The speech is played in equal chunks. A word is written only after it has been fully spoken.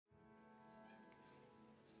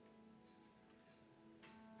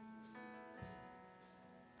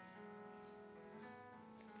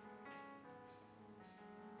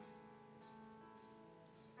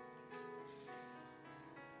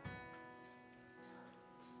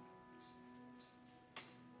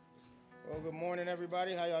Well, good morning,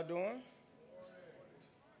 everybody. How y'all doing?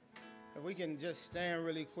 If we can just stand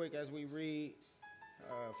really quick as we read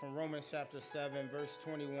from Romans chapter 7, verse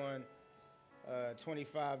 21,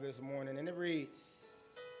 25 this morning. And it reads,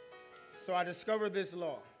 "So I discovered this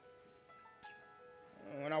law.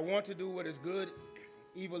 When I want to do what is good,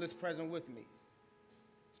 evil is present with me.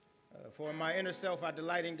 For in my inner self I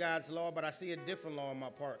delight in God's law, but I see a different law in my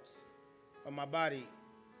parts of my body,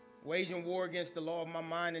 waging war against the law of my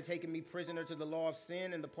mind and taking me prisoner to the law of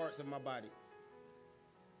sin in the parts of my body.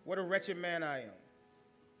 What a wretched man I am.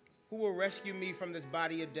 Who will rescue me from this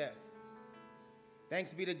body of death?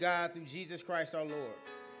 Thanks be to God through Jesus Christ our Lord.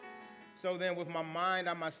 So then with my mind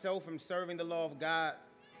I myself am serving the law of God,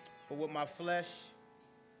 but with my flesh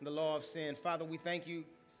the law of sin." Father, we thank you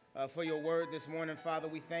for your word this morning. Father,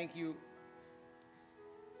 we thank you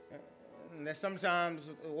that sometimes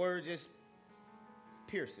the word just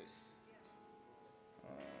pierces.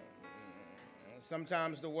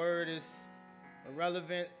 Sometimes the word is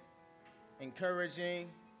irrelevant,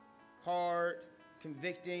 encouraging, hard,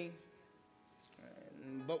 convicting.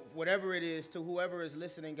 But whatever it is, to whoever is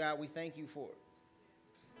listening, God, we thank you for it.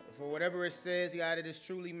 For whatever it says, God, it is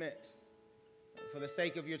truly meant for the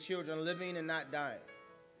sake of your children living and not dying.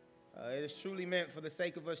 It is truly meant for the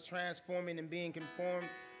sake of us transforming and being conformed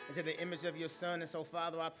into the image of your Son. And so,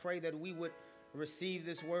 Father, I pray that we would receive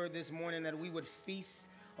this word this morning, that we would feast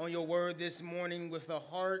on your word this morning with a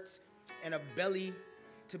heart and a belly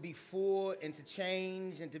to be full and to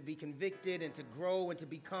change and to be convicted and to grow and to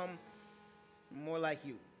become more like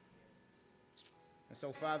you. And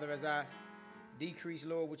so, Father, as I decrease,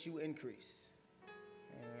 Lord, would you increase?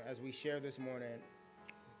 As we share this morning,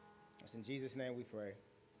 it's in Jesus' name we pray.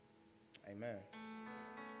 Amen.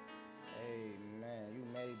 Amen. You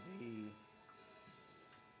may be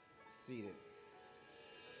seated.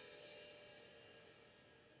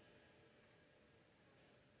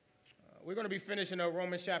 We're going to be finishing up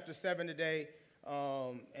Romans chapter 7 today,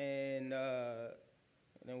 and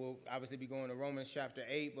then we'll obviously be going to Romans chapter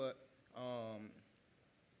 8, but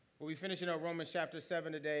we'll be finishing up Romans chapter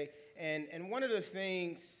 7 today. And one of the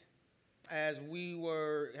things as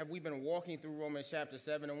we've been walking through Romans chapter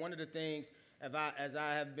 7, and one of the things as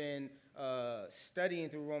I have been studying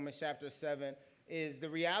through Romans chapter 7 is the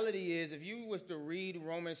reality is if you was to read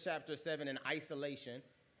Romans chapter 7 in isolation,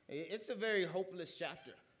 it's a very hopeless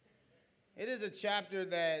chapter. It is a chapter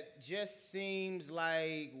that just seems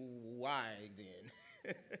like, why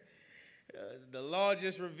then? The law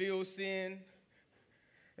just reveals sin.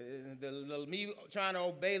 Me trying to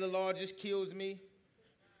obey the law just kills me.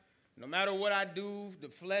 No matter what I do, the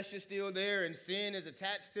flesh is still there, and sin is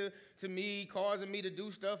attached to me, causing me to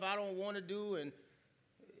do stuff I don't want to do.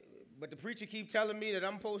 But the preacher keep telling me that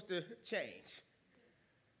I'm supposed to change.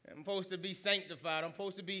 I'm supposed to be sanctified. I'm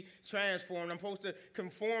supposed to be transformed. I'm supposed to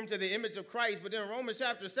conform to the image of Christ. But then Romans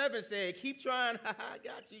chapter 7 said, keep trying. I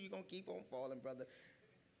got you. You're going to keep on falling, brother.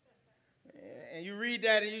 And you read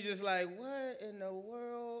that and you're just like, what in the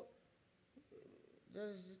world?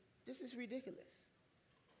 This is ridiculous.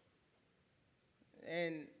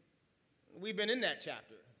 And we've been in that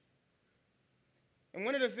chapter. And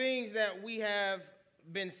one of the things that we have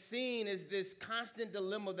been seeing is this constant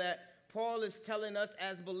dilemma that Paul is telling us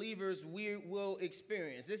as believers we will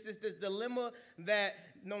experience. This is this dilemma that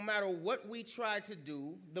no matter what we try to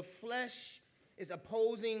do, the flesh is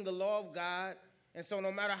opposing the law of God. And so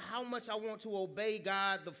no matter how much I want to obey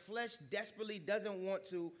God, the flesh desperately doesn't want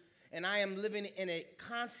to. And I am living in a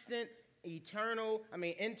constant, internal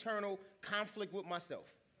conflict with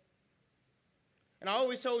myself. And I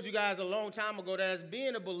always told you guys a long time ago that as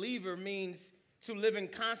being a believer means to live in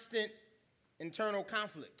constant internal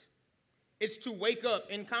conflict. It's to wake up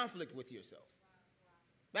in conflict with yourself.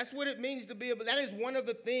 That's what it means to be a believer. That is one of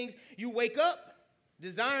the things you wake up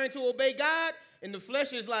desiring to obey God, and the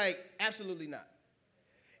flesh is like, absolutely not.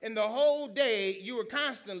 And the whole day, you are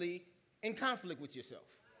constantly in conflict with yourself.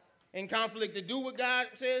 In conflict to do what God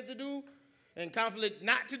says to do, in conflict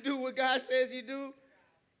not to do what God says you do.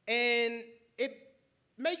 And it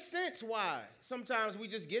makes sense why sometimes we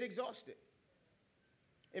just get exhausted.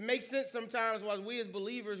 It makes sense sometimes why we as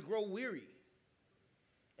believers grow weary.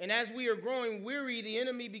 And as we are growing weary, the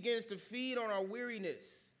enemy begins to feed on our weariness,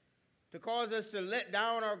 to cause us to let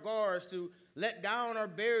down our guards, to let down our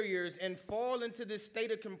barriers, and fall into this state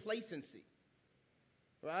of complacency.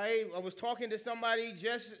 Right? I was talking to somebody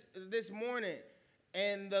just this morning,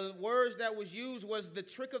 and the words that was used was the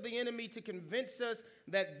trick of the enemy to convince us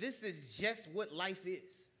that this is just what life is.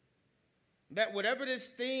 That whatever this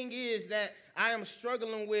thing is that I am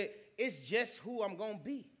struggling with, it's just who I'm going to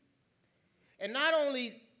be. And not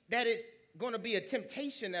only that it's going to be a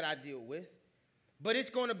temptation that I deal with, but it's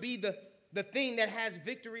going to be the thing that has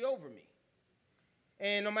victory over me.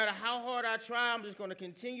 And no matter how hard I try, I'm just going to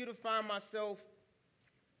continue to find myself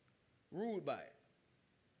ruled by it.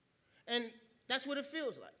 And that's what it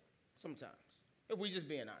feels like sometimes, if we're just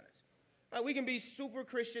being honest. Like, we can be super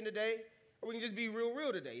Christian today, or we can just be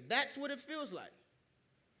real today. That's what it feels like.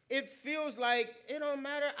 It feels like it don't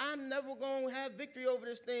matter. I'm never going to have victory over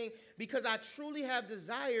this thing because I truly have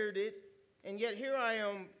desired it, and yet here I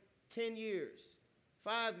am 10 years,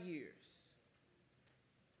 5 years.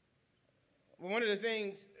 One of the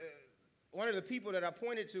things, one of the people that I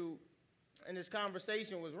pointed to in this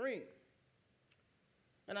conversation was Reem.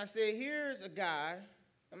 And I said, here's a guy.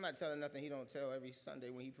 I'm not telling nothing he don't tell every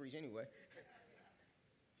Sunday when he preach anyway.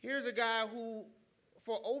 Here's a guy who,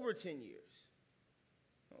 for over 10 years,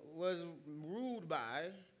 was ruled by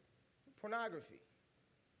pornography.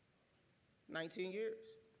 19 years.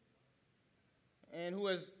 And who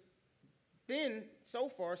has then, so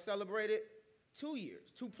far, celebrated 2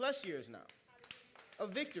 years, 2+ years now,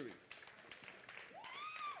 of victory.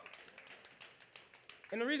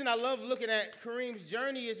 And the reason I love looking at Kareem's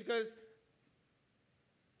journey is because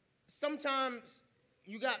sometimes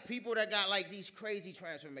you got people that got like these crazy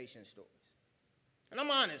transformation stories. And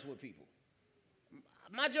I'm honest with people.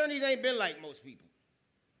 My journeys ain't been like most people.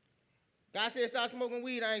 God said start smoking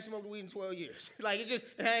weed, I ain't smoked weed in 12 years. Like,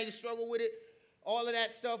 I ain't struggled with it. All of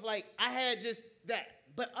that stuff, like, I had just that.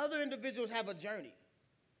 But other individuals have a journey.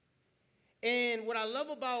 And what I love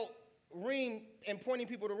about Reem and pointing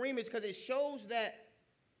people to Reem is because it shows that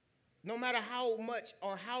no matter how much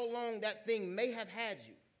or how long that thing may have had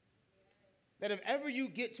you, that if ever you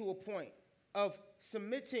get to a point of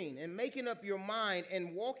submitting and making up your mind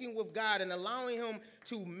and walking with God and allowing him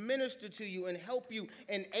to minister to you and help you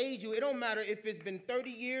and aid you, it don't matter if it's been 30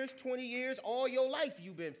 years, 20 years, all your life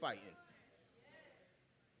you've been fighting.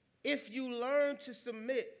 If you learn to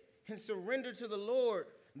submit and surrender to the Lord,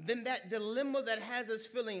 then that dilemma that has us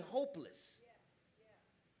feeling hopeless,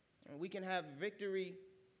 and we can have victory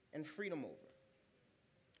and freedom over.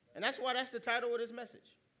 And that's why that's the title of this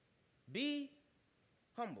message. Be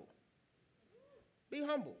humble. Be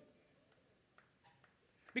humble.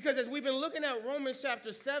 Because as we've been looking at Romans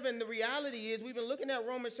chapter 7, the reality is we've been looking at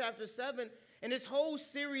Romans chapter 7, and this whole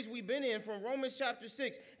series we've been in from Romans chapter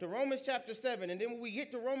 6 to Romans chapter 7, and then when we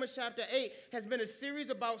get to Romans chapter 8, has been a series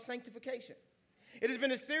about sanctification. It has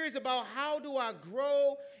been a series about how do I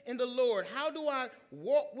grow in the Lord? How do I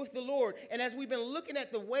walk with the Lord? And as we've been looking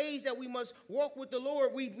at the ways that we must walk with the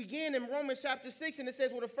Lord, we begin in Romans chapter 6, and it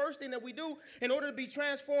says, well, the first thing that we do in order to be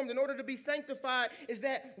transformed, in order to be sanctified, is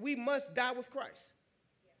that we must die with Christ.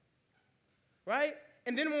 Right?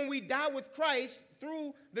 And then when we die with Christ,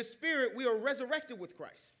 through the Spirit, we are resurrected with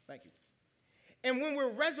Christ. Thank you. And when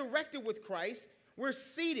we're resurrected with Christ, we're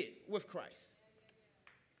seated with Christ.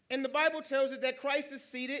 And the Bible tells us that Christ is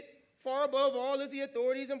seated far above all of the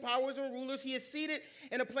authorities and powers and rulers. He is seated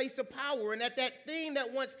in a place of power, and that thing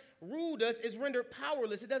that once ruled us is rendered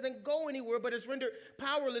powerless. It doesn't go anywhere, but it's rendered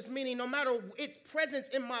powerless, meaning no matter its presence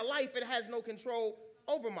in my life, it has no control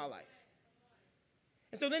over my life.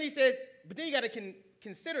 And so then he says, but then you got to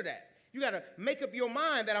consider that. You got to make up your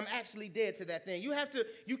mind that I'm actually dead to that thing.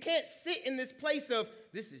 You can't sit in this place of,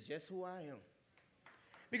 this is just who I am.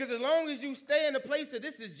 Because as long as you stay in the place of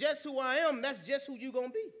this is just who I am, that's just who you're going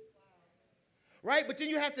to be. Right? But then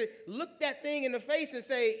you have to look that thing in the face and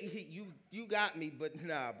say, you got me, but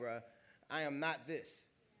nah, bruh, I am not this.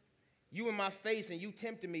 You in my face and you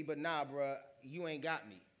tempted me, but nah, bruh, you ain't got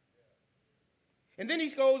me. And then he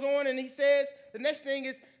goes on and he says, the next thing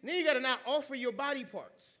is, then you got to now offer your body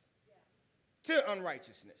parts to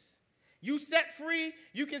unrighteousness. You set free,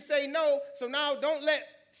 you can say no, so now don't let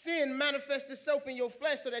sin manifests itself in your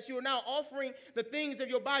flesh so that you are now offering the things of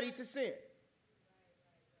your body to sin.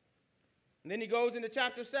 And then he goes into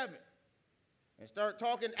chapter 7 and start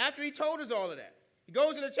talking. After he told us all of that, he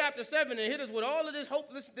goes into chapter 7 and hit us with all of this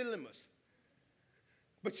hopeless dilemmas.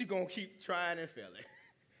 But you're going to keep trying and failing.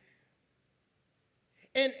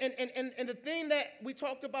 And the thing that we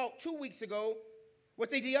talked about 2 weeks ago was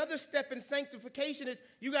the other step in sanctification is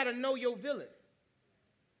you got to know your villain.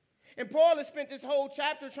 And Paul has spent this whole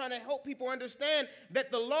chapter trying to help people understand that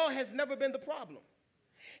the law has never been the problem.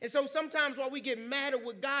 And so sometimes while we get mad at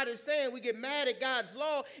what God is saying, we get mad at God's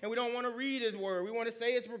law, and we don't want to read his word. We want to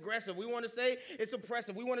say it's regressive. We want to say it's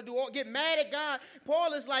oppressive. We want to get mad at God.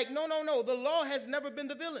 Paul is like, no. The law has never been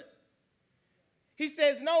the villain. He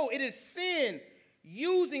says, no, it is sin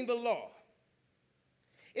using the law.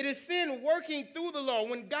 It is sin working through the law.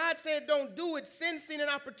 When God said don't do it, sin seen an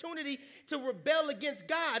opportunity to rebel against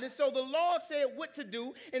God. And so the law said what to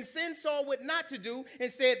do, and sin saw what not to do, and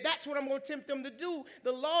said, that's what I'm going to tempt them to do.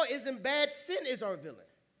 The law isn't bad. Sin is our villain.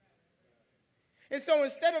 And so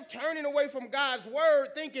instead of turning away from God's word,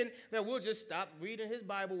 thinking that we'll just stop reading his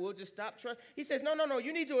Bible, we'll just stop trusting, he says, no,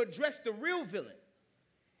 you need to address the real villain.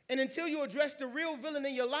 And until you address the real villain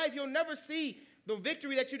in your life, you'll never see the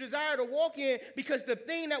victory that you desire to walk in, because the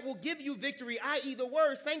thing that will give you victory, i.e. the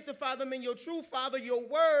word, sanctify them in your truth, Father. Your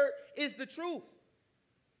word is the truth.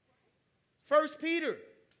 1 Peter,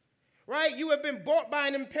 right? You have been bought by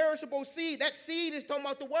an imperishable seed. That seed is talking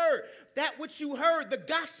about the word. That which you heard, the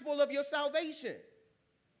gospel of your salvation.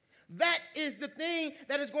 That is the thing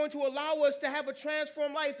that is going to allow us to have a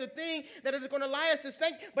transformed life, the thing that is going to allow us to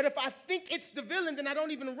sanctify. But if I think it's the villain, then I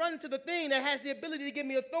don't even run to the thing that has the ability to give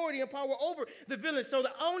me authority and power over the villain. So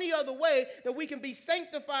the only other way that we can be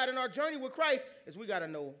sanctified in our journey with Christ is we got to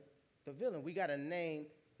know the villain. We got to name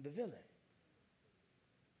the villain.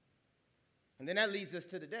 And then that leads us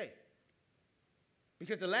to today.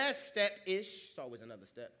 Because the last step-ish, it's always another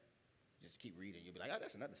step. Just keep reading. You'll be like, oh,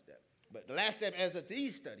 that's another step. But the last step as of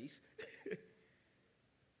these studies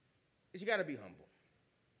is you got to be humble.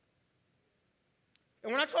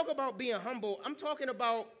 And when I talk about being humble, I'm talking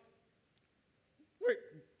about what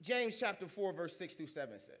James chapter 4, verse 6 through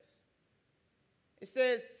 7 says. It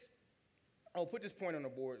says, I'll put this point on the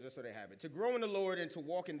board just so they have it. To grow in the Lord and to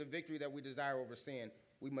walk in the victory that we desire over sin,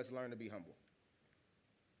 we must learn to be humble.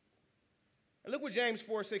 And look what James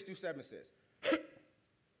 4, 6 through 7 says.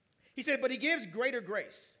 He said, but he gives greater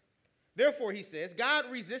grace. Therefore, he says, God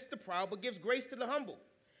resists the proud, but gives grace to the humble.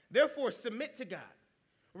 Therefore, submit to God.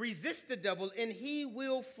 Resist the devil, and he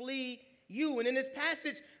will flee you. And in this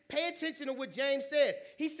passage, pay attention to what James says.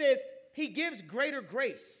 He says he gives greater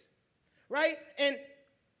grace, right?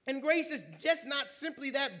 And grace is just not simply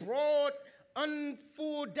that broad,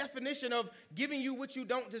 unfull definition of giving you what you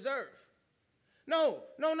don't deserve. No.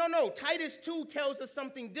 Titus 2 tells us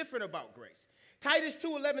something different about grace. Titus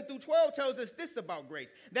 2, 11 through 12 tells us this about grace,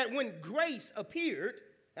 that when grace appeared,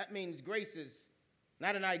 that means grace is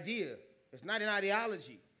not an idea, it's not an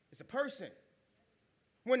ideology, it's a person.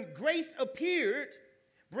 When grace appeared,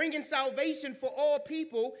 bringing salvation for all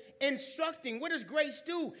people, instructing, what does grace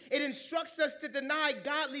do? It instructs us to deny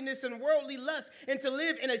godliness and worldly lust and to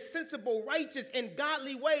live in a sensible, righteous, and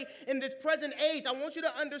godly way in this present age. I want you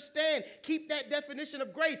to understand, keep that definition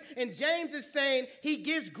of grace. And James is saying he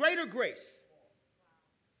gives greater grace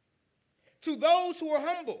to those who are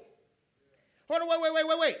humble. Hold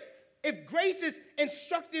on, wait. If grace is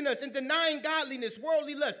instructing us in denying godliness,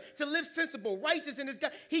 worldly lust, to live sensible, righteous in his God,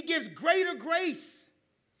 he gives greater grace.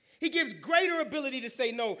 He gives greater ability to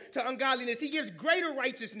say no to ungodliness. He gives greater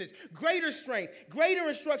righteousness, greater strength, greater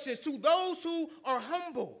instructions to those who are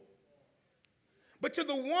humble. But to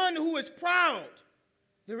the one who is proud,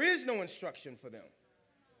 there is no instruction for them.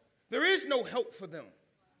 There is no help for them.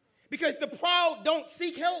 Because the proud don't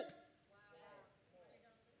seek help.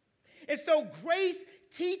 And so grace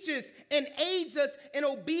teaches and aids us in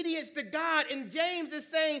obedience to God. And James is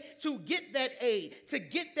saying to get that aid, to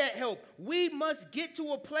get that help, we must get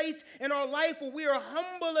to a place in our life where we are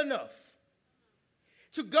humble enough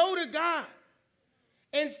to go to God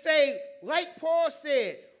and say, like Paul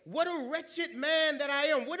said, what a wretched man that I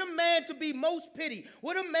am. What a man to be most pitied.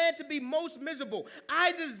 What a man to be most miserable.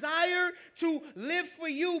 I desire to live for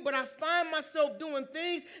you, but I find myself doing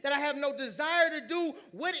things that I have no desire to do.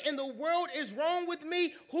 What in the world is wrong with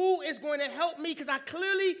me? Who is going to help me? Because I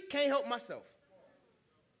clearly can't help myself.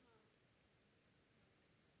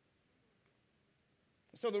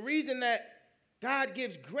 So the reason that God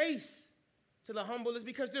gives grace to the humble is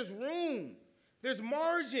because there's room. There's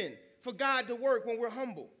margin for God to work when we're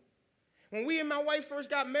humble. When we and my wife first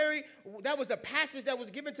got married, that was a passage that was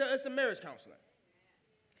given to us in marriage counseling.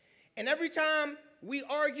 And every time we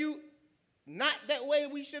argued, not that way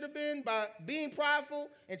we should have been, by being prideful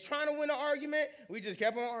and trying to win an argument, we just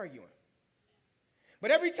kept on arguing.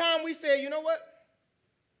 But every time we said, you know what?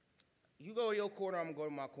 You go to your corner, I'm going to go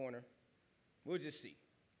to my corner. We'll just see.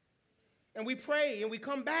 And we pray and we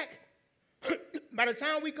come back. By the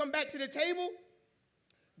time we come back to the table,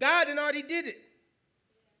 God had already did it.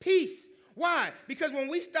 Peace. Why? Because when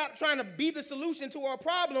we stop trying to be the solution to our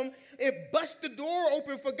problem, it busts the door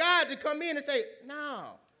open for God to come in and say,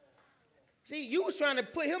 no. See, you was trying to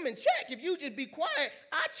put him in check. If you just be quiet,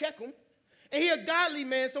 I check him. And he a godly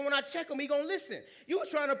man, so when I check him, he going to listen. You was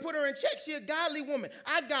trying to put her in check. She a godly woman.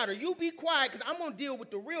 I got her. You be quiet because I'm going to deal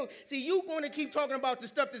with the real. See, you going to keep talking about the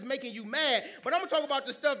stuff that's making you mad, but I'm going to talk about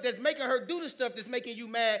the stuff that's making her do the stuff that's making you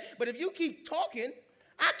mad. But if you keep talking,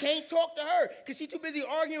 I can't talk to her because she's too busy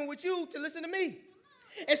arguing with you to listen to me.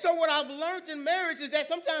 And so what I've learned in marriage is that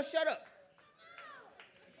sometimes shut up.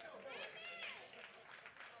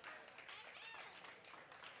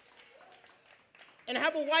 And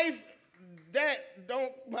have a wife that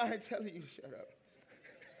don't mind telling you, shut up.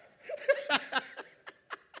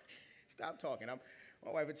 Stop talking.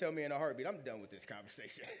 My wife would tell me in a heartbeat, I'm done with this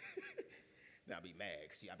conversation. Then I'll be mad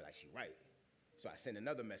because I'll be like, she's right. So I send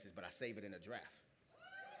another message, but I save it in a draft.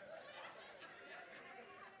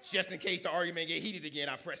 Just in case the argument get heated again,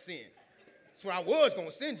 I press send. That's what I was going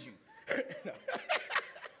to send you. No.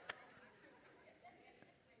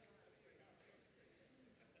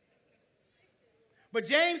 But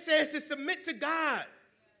James says to submit to God.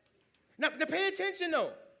 Now, to pay attention,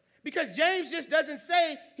 though, because James just doesn't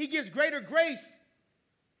say he gives greater grace.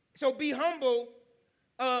 So be humble,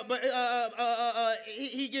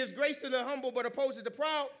 he gives grace to the humble but opposes the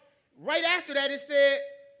proud. Right after that, it said,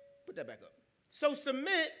 put that back up. So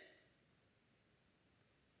submit,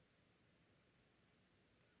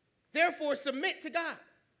 therefore submit to God.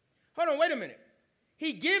 Hold on, wait a minute.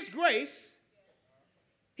 He gives grace,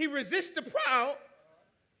 he resists the proud,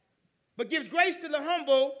 but gives grace to the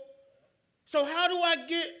humble. So how do I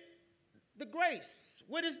get the grace?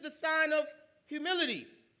 What is the sign of humility?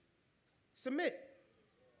 Submit.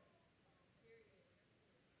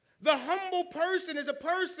 The humble person is a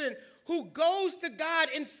person who goes to God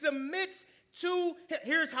and submits to,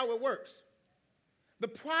 here's how it works. The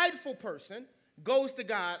prideful person goes to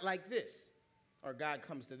God like this, or God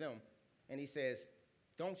comes to them and he says,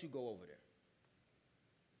 don't you go over there.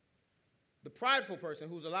 The prideful person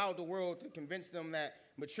who's allowed the world to convince them that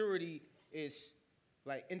maturity is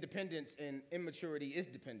like independence and immaturity is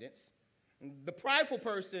dependence. The prideful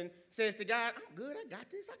person says to God, I'm good, I got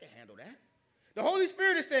this, I can handle that. The Holy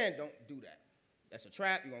Spirit is saying, don't do that. That's a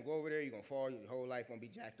trap, you're going to go over there, you're going to fall, your whole life going to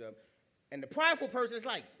be jacked up. And the prideful person is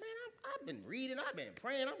like, man, I've been reading, I've been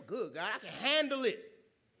praying, I'm good, God, I can handle it.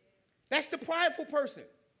 That's the prideful person.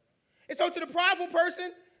 And so to the prideful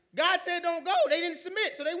person, God said don't go. They didn't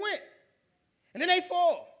submit, so they went. And then they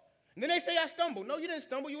fall. And then they say, I stumbled. No, you didn't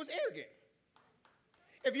stumble. You was arrogant.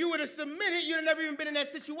 If you would have submitted, you'd have never even been in that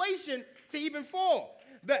situation to even fall.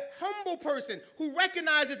 The humble person who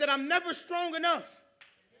recognizes that I'm never strong enough.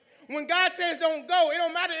 When God says don't go, it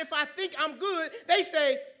don't matter if I think I'm good. They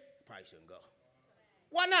say, probably shouldn't go.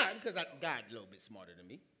 Why not? Because God's a little bit smarter than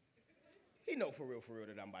me. He know for real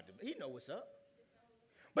that I'm about to. He know what's up.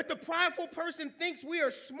 But the prideful person thinks we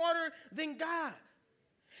are smarter than God.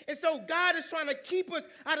 And so God is trying to keep us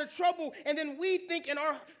out of trouble. And then we think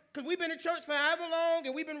because we've been in church for however long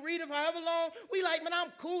and we've been reading for however long, we like, man,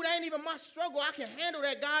 I'm cool. That ain't even my struggle. I can handle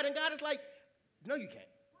that, God. And God is like, no, you can't.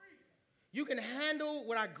 You can handle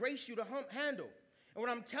what I grace you to handle. And what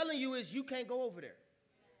I'm telling you is you can't go over there.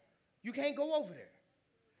 You can't go over there.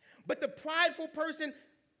 But the prideful person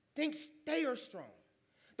thinks they are strong.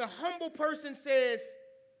 The humble person says,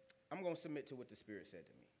 I'm going to submit to what the Spirit said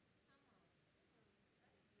to me.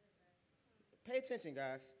 Pay attention,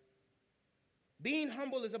 guys. Being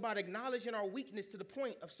humble is about acknowledging our weakness to the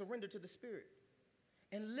point of surrender to the Spirit.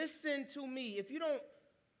 And listen to me. If you don't,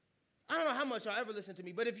 I don't know how much y'all ever listen to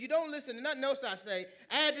me, but if you don't listen to nothing else I say,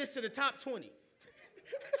 add this to the top 20.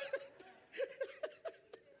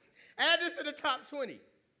 Add this to the top 20.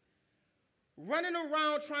 Running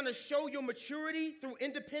around trying to show your maturity through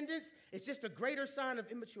independence is just a greater sign of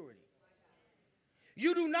immaturity.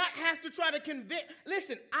 You do not have to try to convince.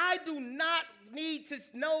 Listen, I do not need to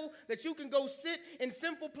know that you can go sit in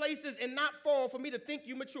sinful places and not fall for me to think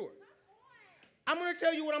you mature. I'm going to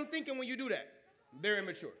tell you what I'm thinking when you do that. They're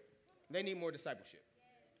immature. They need more discipleship.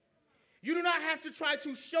 You do not have to try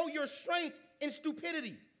to show your strength in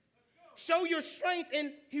stupidity. Show your strength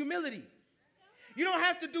in humility. You don't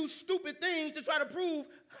have to do stupid things to try to prove,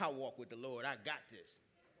 I walk with the Lord, I got this.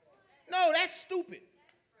 No, that's stupid.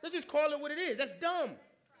 Let's just call it what it is. That's dumb.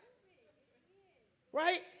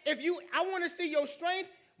 Right? I want to see your strength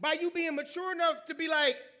by you being mature enough to be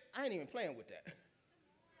like, I ain't even playing with that.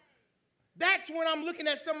 That's when I'm looking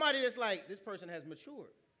at somebody that's like, this person has matured.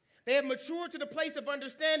 They have matured to the place of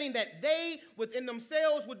understanding that they, within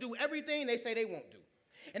themselves, will do everything they say they won't do.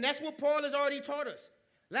 And that's what Paul has already taught us.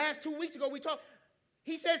 Last 2 weeks ago, we talked.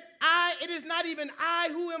 He says, it is not even I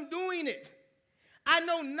who am doing it. I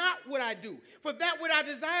know not what I do. For that what I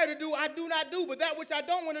desire to do, I do not do. But that which I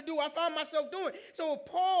don't want to do, I find myself doing. So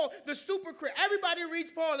Paul, the super Christian, everybody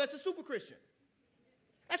reads Paul as the super Christian.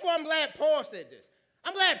 That's why I'm glad Paul said this.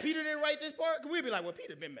 I'm glad Peter didn't write this part. Because we'd be like, well,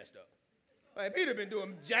 Peter been messed up. Like, Peter been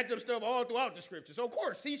doing jacked up stuff all throughout the scripture. So, of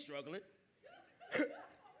course, he's struggling.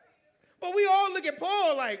 But we all look at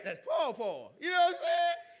Paul like, that's Paul. You know what I'm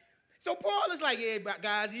saying? So Paul is like, yeah,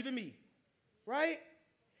 guys, even me. Right?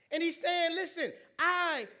 And he's saying, listen,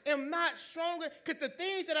 I am not stronger because the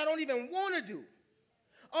things that I don't even want to do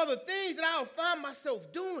are the things that I'll find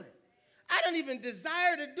myself doing. I don't even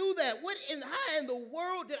desire to do that. How in the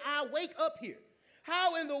world did I wake up here?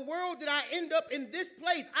 How in the world did I end up in this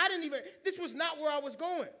place? This was not where I was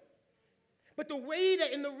going. But the way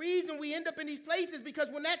that and the reason we end up in these places because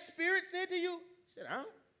when that spirit said to you, said, huh?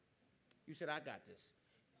 You said, I got this.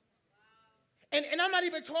 And I'm not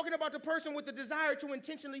even talking about the person with the desire to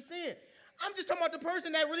intentionally sin. I'm just talking about the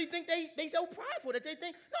person that really think they so prideful that they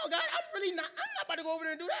think, no, God, I'm not about to go over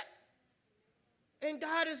there and do that. And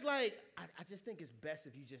God is like, I just think it's best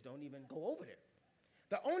if you just don't even go over there.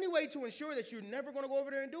 The only way to ensure that you're never going to go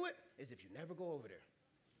over there and do it is if you never go over there.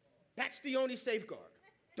 That's the only safeguard.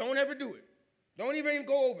 Don't ever do it. Don't even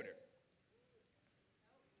go over there.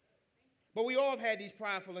 But we all have had these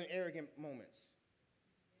prideful and arrogant moments,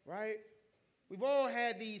 right? We've all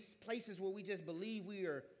had these places where we just believe we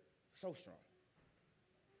are so strong.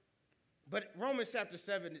 But Romans chapter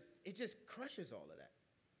 7, it just crushes all of that.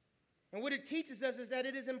 And what it teaches us is that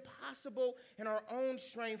it is impossible in our own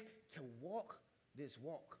strength to walk this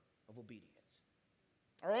walk of obedience.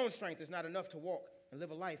 Our own strength is not enough to walk and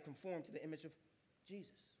live a life conformed to the image of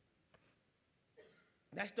Jesus.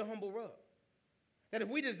 That's the humble rub. That if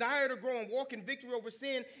we desire to grow and walk in victory over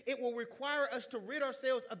sin, it will require us to rid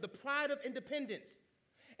ourselves of the pride of independence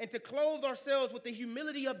and to clothe ourselves with the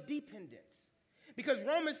humility of dependence. Because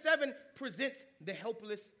Romans 7 presents the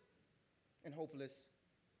helpless and hopeless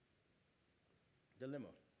dilemma.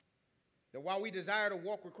 That while we desire to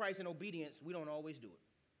walk with Christ in obedience, we don't always do it.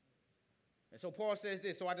 And so Paul says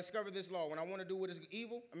this, so I discovered this law. When I want to do what is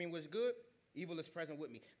good, evil is present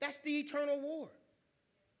with me. That's the eternal war.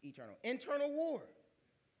 Internal war.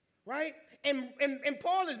 Right? And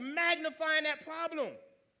Paul is magnifying that problem.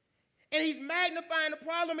 And he's magnifying the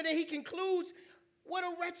problem, and then he concludes, what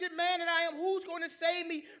a wretched man that I am. Who's going to save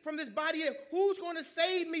me from this body? Who's going to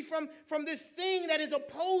save me from this thing that is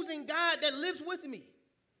opposing God that lives with me?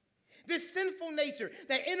 This sinful nature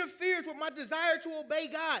that interferes with my desire to obey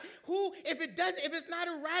God. If it's not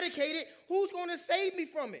eradicated, who's going to save me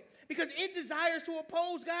from it? Because it desires to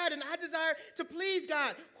oppose God, and I desire to please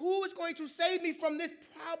God. Who is going to save me from this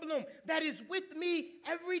problem that is with me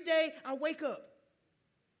every day I wake up?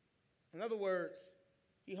 In other words,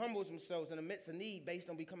 he humbles himself and admits a need based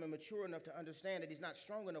on becoming mature enough to understand that he's not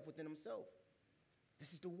strong enough within himself.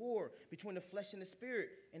 This is the war between the flesh and the spirit,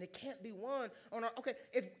 and it can't be won on our,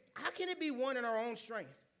 how can it be won in our own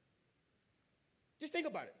strength? Just think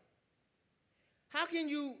about it. How can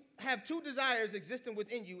you have two desires existing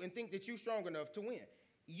within you and think that you're strong enough to win?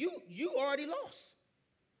 You already lost.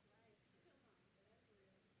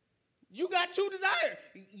 You got two desires.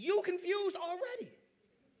 You confused already.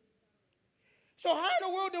 So how in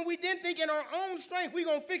the world do we then think in our own strength we're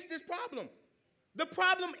going to fix this problem? The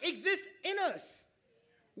problem exists in us.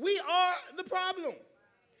 We are the problem.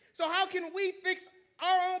 So how can we fix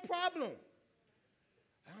our own problem?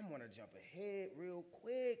 I'm going to jump ahead real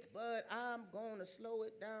quick, but I'm going to slow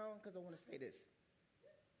it down because I want to say this.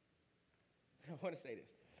 I want to say this.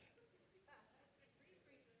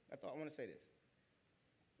 I want to say this.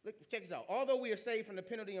 Look, check this out. Although we are saved from the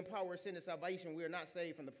penalty and power of sin and salvation, we are not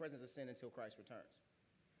saved from the presence of sin until Christ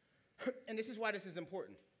returns. And this is why this is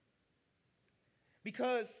important.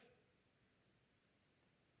 Because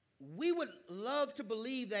we would love to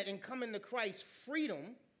believe that in coming to Christ,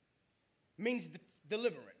 freedom means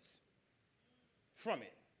deliverance from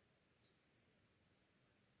it.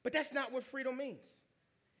 But that's not what freedom means.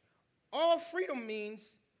 All freedom means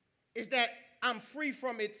is that I'm free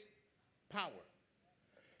from its power.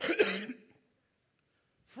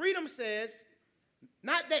 Freedom says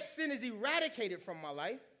not that sin is eradicated from my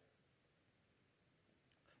life,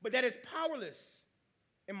 but that it's powerless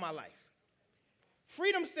in my life.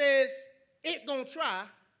 Freedom says it gonna try,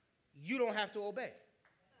 you don't have to obey.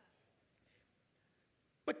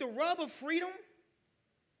 But the rub of freedom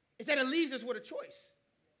is that it leaves us with a choice.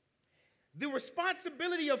 The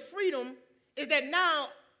responsibility of freedom is that now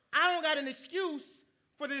I don't got an excuse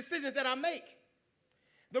for the decisions that I make.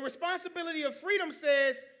 The responsibility of freedom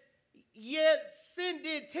says, yeah, sin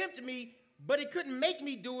did tempt me, but it couldn't make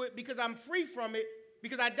me do it because I'm free from it,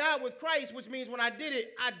 because I died with Christ, which means when I did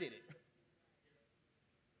it, I did it.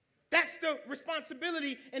 That's the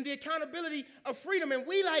responsibility and the accountability of freedom. And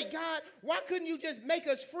we like, God, why couldn't you just make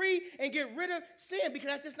us free and get rid of sin? Because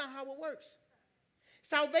that's just not how it works.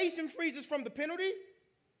 Salvation frees us from the penalty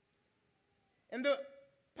and the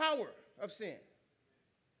power of sin.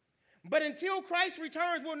 But until Christ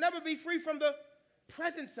returns, we'll never be free from the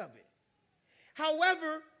presence of it.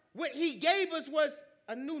 However, what he gave us was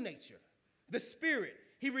a new nature, the Spirit.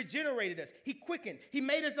 He regenerated us. He quickened. He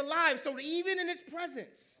made us alive so that even in its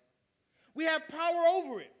presence, we have power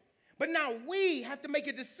over it. But now we have to make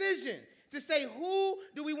a decision to say, who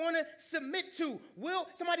do we want to submit to? Will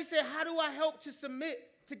somebody say, how do I help to submit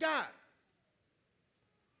to God?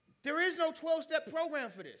 There is no 12-step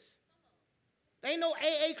program for this. There ain't no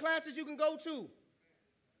AA classes you can go to.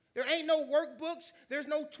 There ain't no workbooks. There's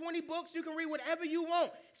no 20 books. You can read whatever you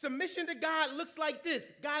want. Submission to God looks like this.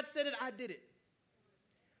 God said it, I did it.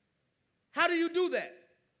 How do you do that?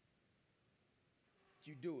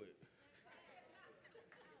 You do it.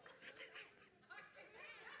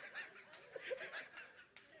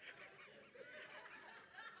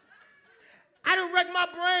 I done wrecked my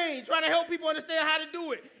brain trying to help people understand how to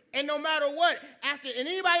do it. And no matter what, and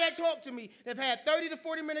anybody that talked to me, they've had 30 to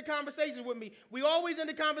 40-minute conversations with me, we always end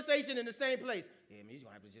the conversation in the same place. Yeah, man, you're going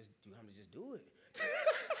to have to just do it.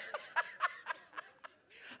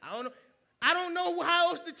 I don't know how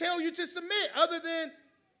else to tell you to submit other than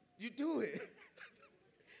you do it.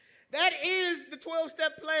 That is the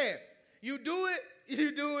 12-step plan. You do it,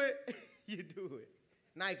 you do it, you do it.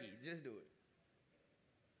 Nike, just do it.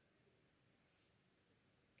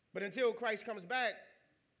 But until Christ comes back,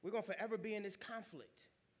 we're going to forever be in this conflict.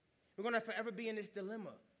 We're going to forever be in this dilemma.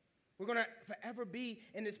 We're going to forever be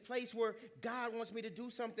in this place where God wants me to do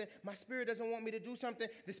something. My spirit doesn't want me to do something.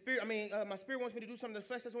 My spirit wants me to do something. The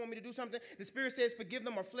flesh doesn't want me to do something. The spirit says forgive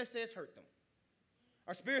them. Our flesh says hurt them.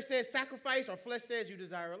 Our spirit says sacrifice. Our flesh says you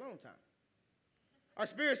desire alone time. Our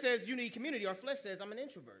spirit says you need community. Our flesh says I'm an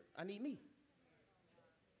introvert. I need me.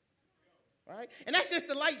 Right? And that's just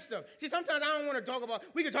the light stuff. See, sometimes I don't want to talk about,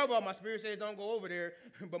 we can talk about my spirit says don't go over there,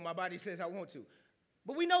 but my body says I want to.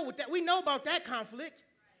 But we know about that conflict.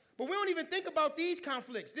 But we don't even think about these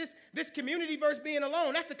conflicts. This community versus being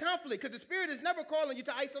alone, that's a conflict because the Spirit is never calling you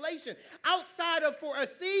to isolation. Outside of for a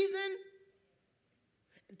season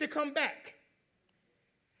to come back.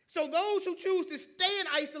 So those who choose to stay in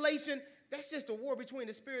isolation, that's just a war between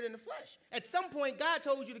the Spirit and the flesh. At some point, God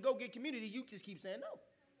told you to go get community. You just keep saying no.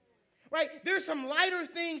 Right? There's some lighter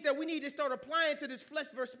things that we need to start applying to this flesh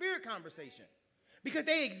versus spirit conversation because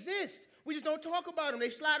they exist. We just don't talk about them. They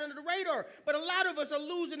slide under the radar. But a lot of us are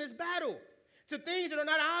losing this battle to things that are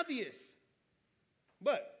not obvious.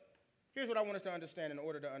 But here's what I want us to understand in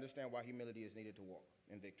order to understand why humility is needed to walk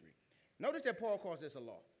in victory. Notice that Paul calls this a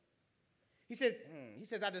law. He says,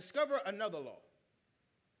 I discover another law.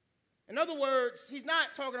 In other words, he's not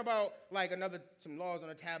talking about like some laws on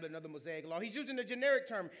a tablet, another Mosaic law. He's using the generic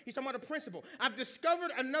term. He's talking about a principle. I've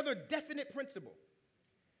discovered another definite principle.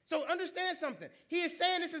 So understand something. He is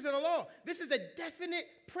saying this isn't a law. This is a definite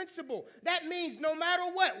principle. That means no matter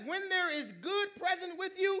what, when there is good present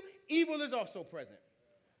with you, evil is also present.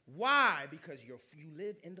 Why? Because you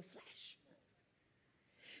live in the flesh.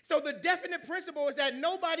 So the definite principle is that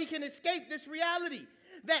nobody can escape this reality.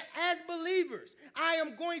 That as believers, I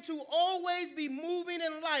am going to always be moving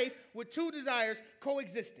in life with two desires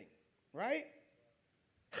coexisting. Right?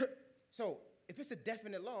 So if it's a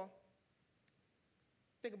definite law,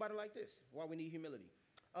 think about it like this, why we need humility.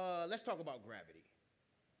 Let's talk about gravity.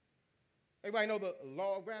 Everybody know the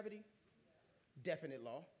law of gravity? Definite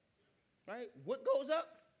law, right? What goes up?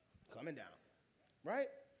 Coming down, right?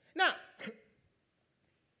 Now,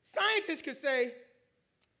 scientists could say,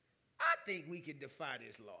 I think we could defy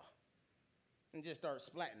this law and just start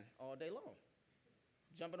splatting all day long.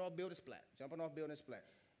 Jumping off building splat, jumping off building splat.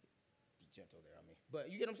 Be gentle there, I mean.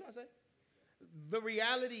 But you get what I'm trying to say? The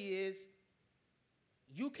reality is,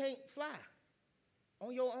 you can't fly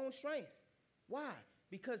on your own strength. Why?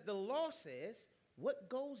 Because the law says what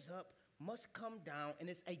goes up must come down, and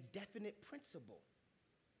it's a definite principle.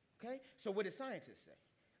 Okay? So what did scientists say?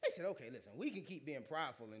 They said, okay, listen, we can keep being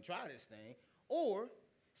prideful and try this thing, or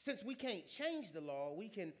since we can't change the law, we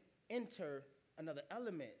can enter another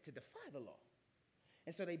element to defy the law.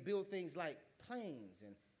 And so they build things like planes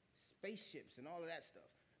and spaceships and all of that stuff.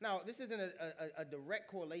 Now, this isn't a direct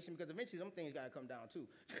correlation because eventually them things got to come down too.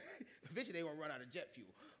 Eventually they won't run out of jet fuel,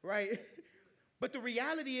 right? But the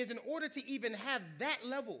reality is in order to even have that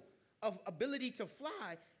level of ability to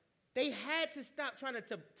fly, they had to stop trying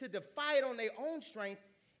to defy it on their own strength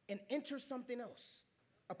and enter something else,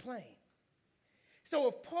 a plane. So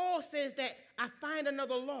if Paul says that I find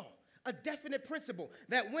another law, a definite principle,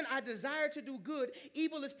 that when I desire to do good,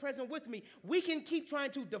 evil is present with me, we can keep trying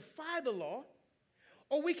to defy the law,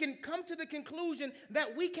 or we can come to the conclusion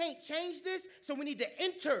that we can't change this, so we need to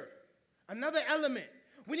enter another element.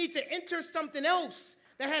 We need to enter something else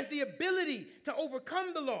that has the ability to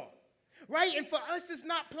overcome the law. right? And for us, it's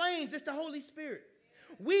not planes, it's the Holy Spirit.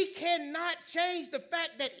 We cannot change the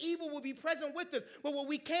fact that evil will be present with us. But what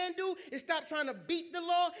we can do is stop trying to beat the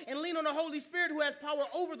law and lean on the Holy Spirit who has power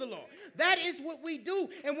over the law. That is what we do.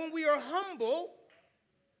 And when we are humble,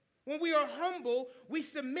 we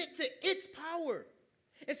submit to its power.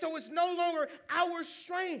 And so it's no longer our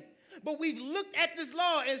strength. But we've looked at this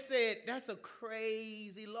law and said, that's a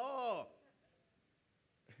crazy law.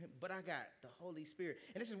 But I got the Holy Spirit.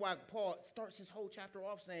 And this is why Paul starts his whole chapter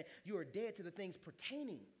off saying, you are dead to the things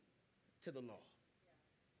pertaining to the law.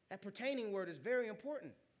 That pertaining word is very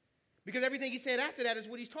important. Because everything he said after that is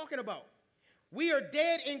what he's talking about. We are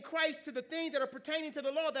dead in Christ to the things that are pertaining to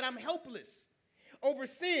the law, that I'm helpless over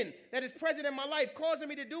sin that is present in my life, causing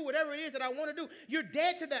me to do whatever it is that I want to do. You're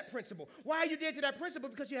dead to that principle. Why are you dead to that principle?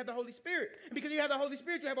 Because you have the Holy Spirit. And because you have the Holy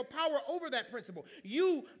Spirit, you have a power over that principle.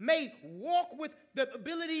 You may walk with the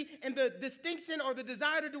ability and the distinction or the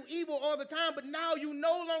desire to do evil all the time, but now you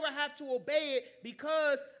no longer have to obey it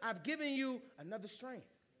because I've given you another strength.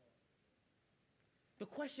 The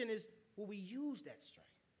question is, will we use that strength?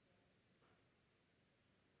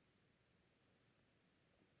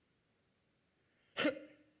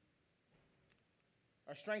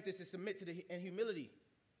 Our strength is to submit to in humility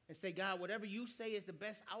and say, God, whatever you say is the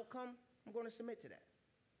best outcome, I'm going to submit to that.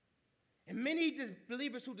 And many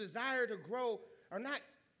believers who desire to grow are not,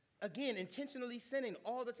 again, intentionally sinning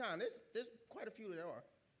all the time. There's quite a few that are.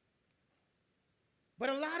 But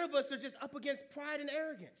a lot of us are just up against pride and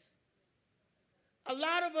arrogance. A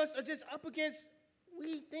lot of us are just up against,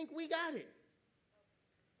 we think we got it.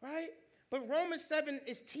 Right? But Romans 7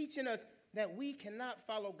 is teaching us that we cannot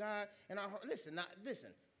follow God in our heart. Listen.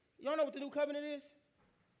 Y'all know what the new covenant is?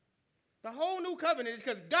 The whole new covenant is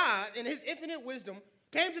because God, in his infinite wisdom,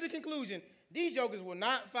 came to the conclusion, these jokers will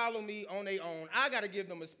not follow me on their own. I got to give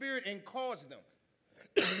them a spirit and cause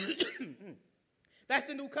them. That's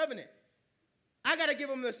the new covenant. I got to give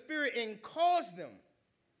them the spirit and cause them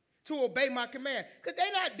to obey my command because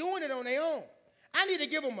they're not doing it on their own. I need to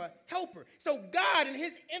give them a helper. So God, in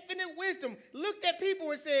his infinite wisdom, looked at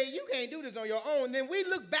people and said, you can't do this on your own. Then we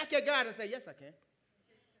look back at God and say, yes, I can.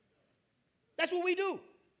 That's what we do.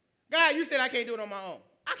 God, you said I can't do it on my own.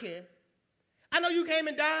 I can. I know you came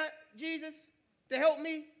and died, Jesus, to help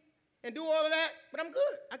me and do all of that, but I'm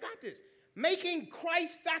good. I got this. Making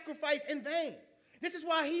Christ's sacrifice in vain. This is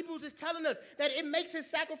why Hebrews is telling us that it makes his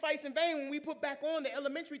sacrifice in vain when we put back on the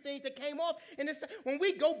elementary things that came off. And when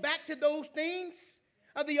we go back to those things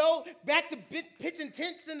of the old, back to pitching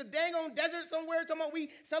tents in the dang on desert somewhere, talking about we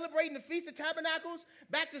celebrating the Feast of Tabernacles,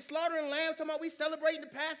 back to slaughtering lambs, talking about we celebrating the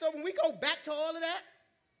Passover. When we go back to all of that,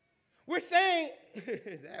 we're saying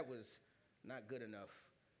that was not good enough.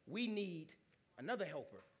 We need another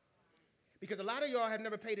helper. Because a lot of y'all have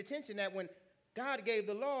never paid attention that when God gave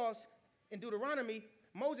the laws, in Deuteronomy,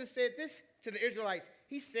 Moses said this to the Israelites.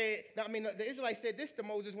 The Israelites said this to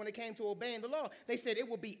Moses when it came to obeying the law. They said it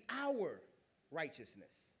will be our righteousness.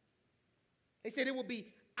 They said it will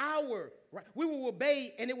be we will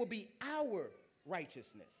obey and it will be our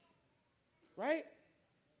righteousness. Right?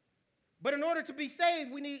 But in order to be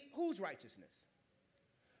saved, we need whose righteousness?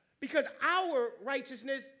 Because our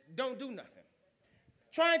righteousness don't do nothing.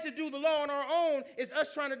 Trying to do the law on our own is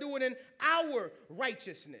us trying to do it in our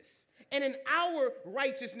righteousness. And in our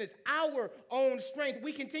righteousness, our own strength,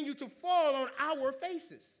 we continue to fall on our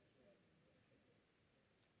faces.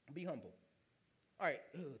 Be humble. All right,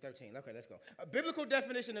 13. Okay, let's go. A biblical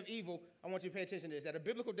definition of evil, I want you to pay attention to this, that a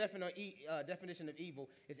biblical definition of evil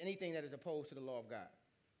is anything that is opposed to the law of God.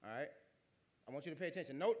 All right? I want you to pay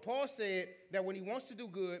attention. Note, Paul said that when he wants to do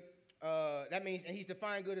good, that means, and he's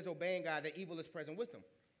defined good as obeying God, that evil is present with him.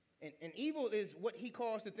 And evil is what he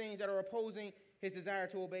calls the things that are opposing his desire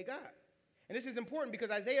to obey God. And this is important because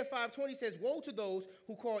Isaiah 5:20 says, woe to those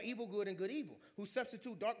who call evil good and good evil, who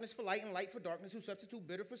substitute darkness for light and light for darkness, who substitute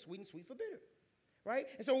bitter for sweet and sweet for bitter. Right?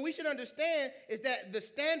 And so what we should understand is that the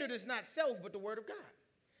standard is not self, but the word of God.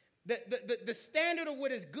 The standard of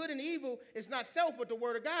what is good and evil is not self, but the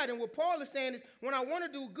word of God. And what Paul is saying is, when I want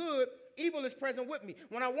to do good, evil is present with me.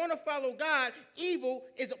 When I want to follow God, evil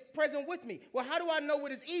is present with me. Well, how do I know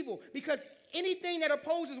what is evil? Because anything that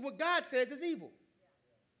opposes what God says is evil.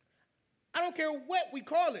 I don't care what we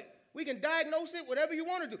call it. We can diagnose it, whatever you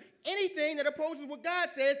want to do. Anything that opposes what God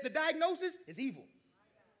says, the diagnosis is evil.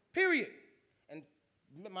 Period. And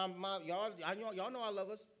y'all know I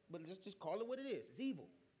love us, but just call it what it is. It's evil.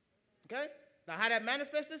 Okay? Now, how that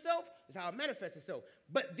manifests itself is how it manifests itself.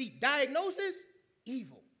 But the diagnosis,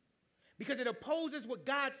 evil. Because it opposes what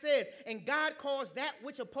God says. And God calls that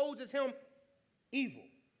which opposes him evil.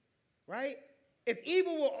 Right? If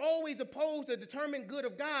evil will always oppose the determined good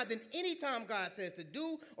of God, then anytime God says to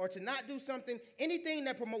do or to not do something, anything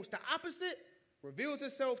that promotes the opposite reveals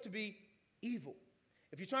itself to be evil.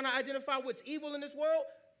 If you're trying to identify what's evil in this world,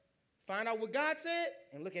 find out what God said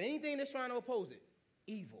and look at anything that's trying to oppose it.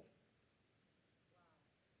 Evil.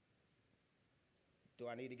 Do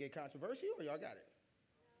I need to get controversial or y'all got it?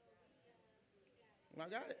 I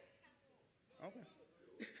got it. Okay.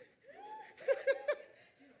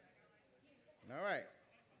 All right.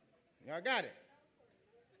 Y'all got it.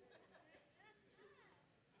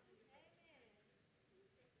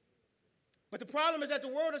 But the problem is that the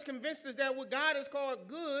world has convinced us that what God has called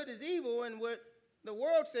good is evil, and what the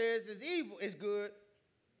world says is evil is good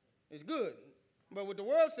is good. But what the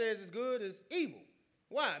world says is good is evil.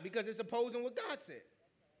 Why? Because it's opposing what God said.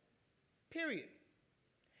 Period.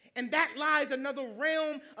 And that lies another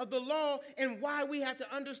realm of the law and why we have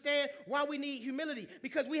to understand why we need humility.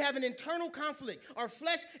 Because we have an internal conflict. Our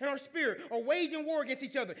flesh and our spirit are waging war against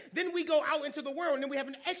each other. Then we go out into the world and then we have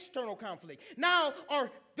an external conflict. Now our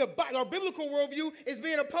biblical worldview is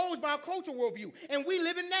being opposed by a cultural worldview. And we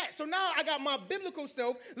live in that. So now I got my biblical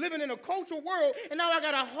self living in a cultural world, and now I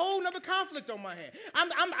got a whole nother conflict on my hand.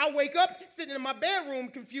 I wake up sitting in my bedroom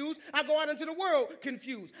confused. I go out into the world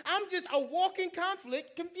confused. I'm just a walking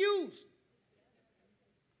conflict confused.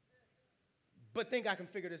 But think I can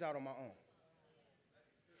figure this out on my own.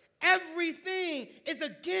 Everything is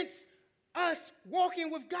against us walking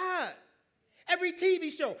with God. Every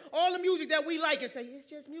TV show, all the music that we like and say, it's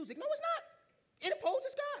just music. No, it's not. It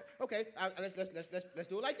opposes God. Okay, let's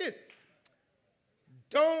do it like this.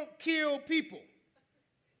 Don't kill people.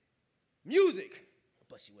 Music.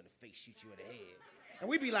 Bust you in the face, shoot you in the head. And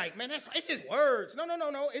we be like, man, it's just words. No.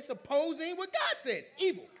 It's opposing what God said.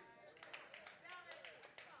 Evil.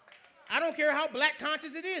 I don't care how black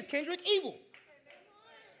conscious it is. Kendrick, evil.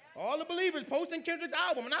 All the believers posting Kendrick's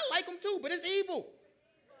album, and I like them too, but it's evil.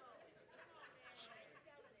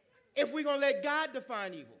 If we're going to let God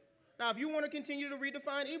define evil. Now, if you want to continue to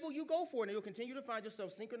redefine evil, you go for it, and you'll continue to find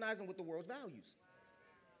yourself synchronizing with the world's values.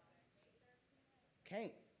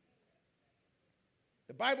 Can't.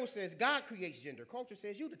 The Bible says God creates gender. Culture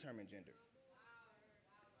says you determine gender.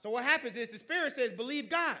 So what happens is the Spirit says, believe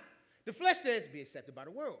God. The flesh says, be accepted by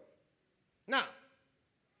the world. Now,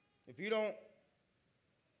 if you don't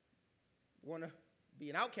want to be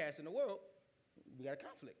an outcast in the world, we got a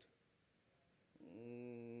conflict.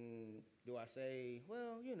 Do I say,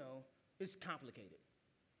 well, it's complicated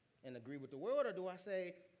and agree with the world, or do I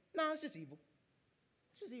say, no, it's just evil?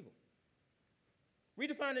 It's just evil.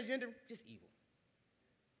 Redefining gender, just evil.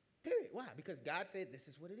 Period. Why? Because God said this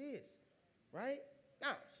is what it is, right?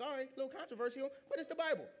 Now, sorry, a little controversial, but it's the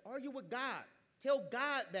Bible. Argue with God. Tell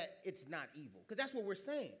God that it's not evil, because that's what we're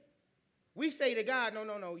saying. We say to God,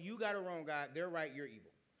 no, you got it wrong, God. They're right, you're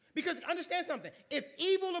evil. Because understand something. If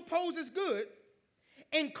evil opposes good,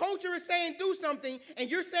 and culture is saying do something, and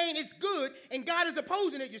you're saying it's good, and God is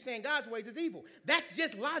opposing it, you're saying God's ways is evil. That's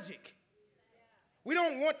just logic. We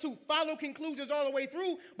don't want to follow conclusions all the way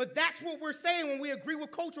through, but that's what we're saying when we agree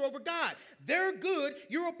with culture over God. They're good,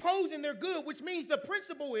 you're opposing their good, which means the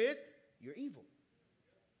principle is you're evil.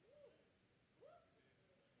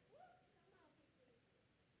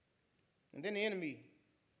 And then the enemy,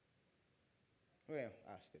 well,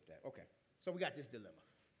 I'll skip that. Okay, so we got this dilemma.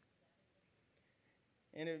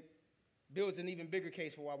 And it builds an even bigger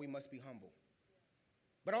case for why we must be humble.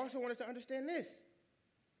 But I also want us to understand this.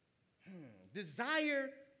 Desire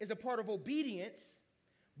is a part of obedience,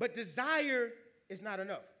 but desire is not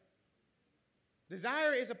enough.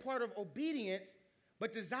 Desire is a part of obedience,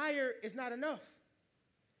 but desire is not enough.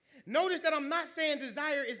 Notice that I'm not saying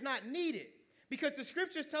desire is not needed, because the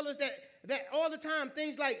scriptures tell us that all the time,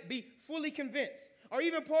 things like be fully convinced. Or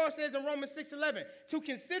even Paul says in Romans 6:11, to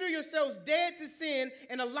consider yourselves dead to sin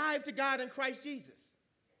and alive to God in Christ Jesus.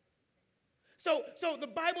 So the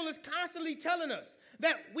Bible is constantly telling us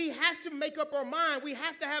that we have to make up our mind. We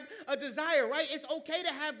have to have a desire, right? It's okay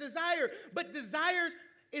to have desire, but desires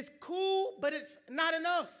is cool, but it's not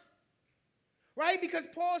enough. Right? Because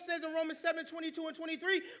Paul says in Romans 7:22 and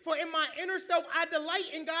 23, for in my inner self I delight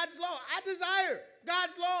in God's law. I desire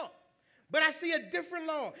God's law. But I see a different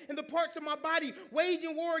law in the parts of my body,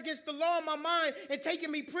 waging war against the law of my mind and taking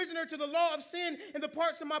me prisoner to the law of sin in the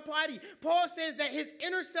parts of my body. Paul says that his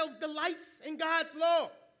inner self delights in God's law.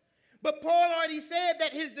 But Paul already said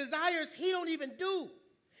that his desires he don't even do.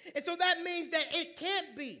 And so that means that it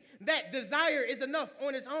can't be that desire is enough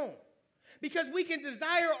on its own. Because we can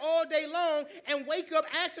desire all day long and wake up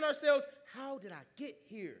asking ourselves, how did I get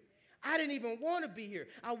here? I didn't even want to be here.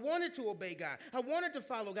 I wanted to obey God. I wanted to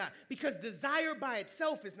follow God. Because desire by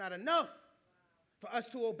itself is not enough. for us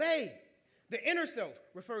to obey. The inner self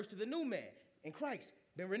refers to the new man in Christ,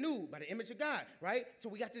 been renewed by the image of God, right? So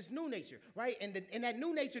we got this new nature, right? And that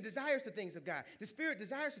new nature desires the things of God. The spirit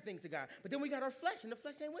desires the things of God. But then we got our flesh, and the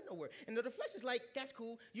flesh ain't went nowhere. And the flesh is like, that's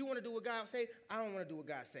cool. You want to do what God say? I don't want to do what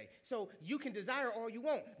God say. So you can desire all you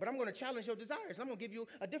want, but I'm going to challenge your desires. I'm going to give you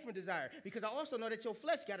a different desire because I also know that your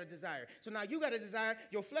flesh got a desire. So now you got a desire.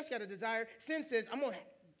 Your flesh got a desire. Sin says, I'm going to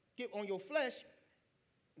get on your flesh.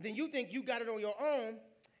 Then you think you got it on your own.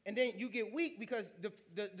 And then you get weak because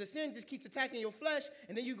the sin just keeps attacking your flesh,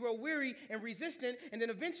 and then you grow weary and resistant, and then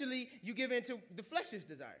eventually you give in to the flesh's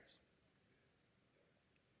desires.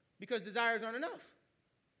 Because desires aren't enough.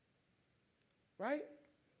 Right?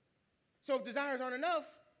 So if desires aren't enough,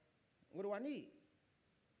 what do I need?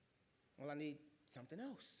 Well, I need something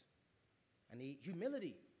else. I need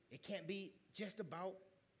humility. It can't be just about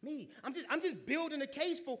me. I'm just building a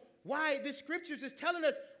case for why the scriptures is telling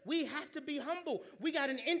us we have to be humble. We got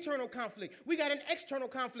an internal conflict. We got an external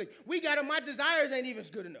conflict. My desires ain't even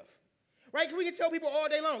good enough. Right? We can tell people all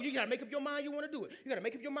day long, you got to make up your mind you want to do it. You got to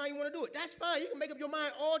make up your mind you want to do it. That's fine. You can make up your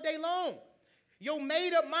mind all day long. Your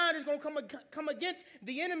made-up mind is going to come against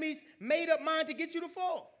the enemy's made-up mind to get you to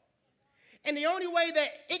fall. And the only way that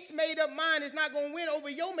its made-up mind is not going to win over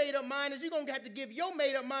your made-up mind is you're going to have to give your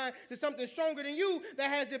made-up mind to something stronger than you that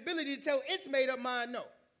has the ability to tell its made-up mind no.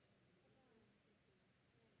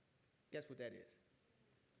 Guess what that is?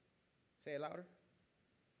 Say it louder.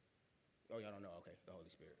 Oh, y'all don't know. Okay, the Holy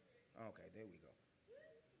Spirit. Okay, there we go.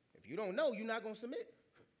 If you don't know, you're not going to submit.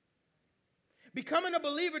 Becoming a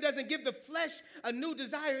believer doesn't give the flesh a new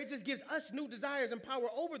desire. It just gives us new desires and power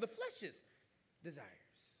over the flesh's desires.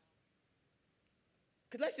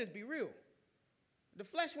 Because let's just be real. The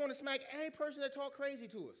flesh want to smack any person that talk crazy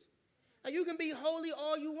to us. Now, you can be holy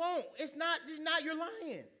all you want. It's not you're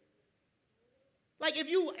lying. Like if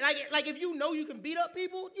you know you can beat up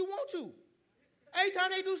people, you want to. Every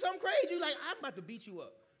time they do something crazy, you're like, I'm about to beat you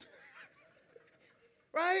up.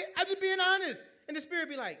 Right? I'm just being honest. And the spirit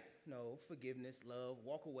be like, no, forgiveness, love,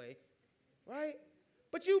 walk away. Right?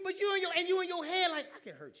 But you in your head like, I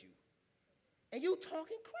can hurt you. And you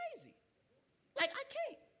talking crazy. Like, I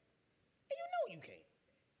can't. And you know you can't.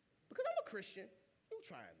 Because I'm a Christian. You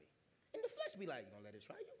trying me. And the flesh be like, you gonna let it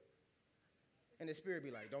try you? And the spirit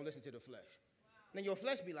be like, don't listen to the flesh. And then your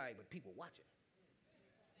flesh be like, but people watching.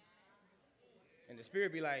 And the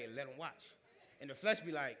spirit be like, let them watch. And the flesh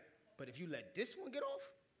be like, but if you let this one get off,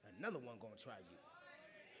 another one gonna try you.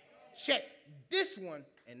 Check this one,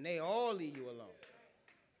 and they all leave you alone.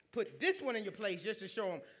 Put this one in your place just to show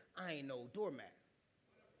them I ain't no doormat.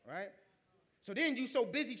 Right? So then you so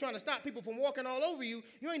busy trying to stop people from walking all over you,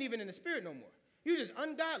 you ain't even in the spirit no more. You just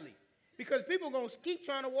ungodly. Because people are going to keep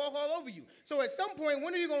trying to walk all over you. So at some point,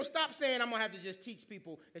 when are you going to stop saying, I'm going to have to just teach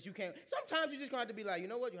people that you can't? Sometimes you're just going to have to be like, you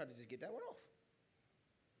know what? You have to just get that one off.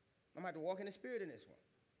 I'm going to have to walk in the spirit in this one.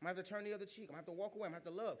 I'm going to have to turn the other cheek. I'm going to have to walk away. I'm going to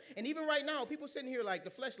have to love. And even right now, people sitting here like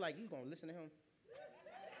the flesh, like, you going to listen to him?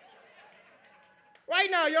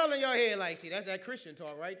 Right now, y'all in your head like, see, that's that Christian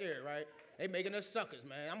talk right there, right? They making us suckers,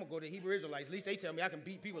 man. I'm going to go to the Hebrew Israelites. At least they tell me I can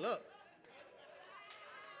beat people up.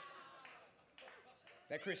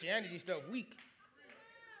 That Christianity stuff weak.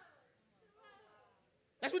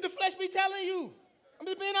 That's what the flesh be telling you. I'm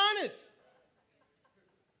just being honest.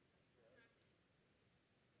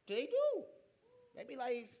 They do. They be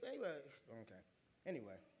like, okay.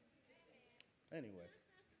 Anyway.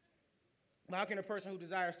 How can a person who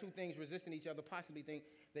desires two things resisting each other possibly think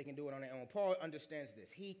they can do it on their own? Paul understands this.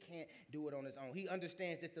 He can't do it on his own. He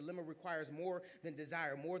understands this dilemma requires more than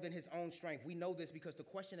desire, more than his own strength. We know this because the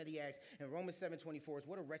question that he asks in Romans 7:24 is,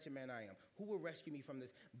 what a wretched man I am. Who will rescue me from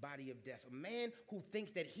this body of death? A man who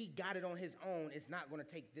thinks that he got it on his own is not going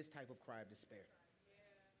to take this type of cry of despair.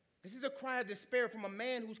 This is a cry of despair from a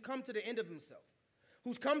man who's come to the end of himself,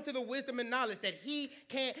 who's come to the wisdom and knowledge that he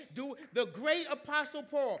can't do it. The great apostle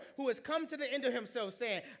Paul, who has come to the end of himself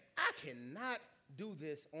saying, I cannot do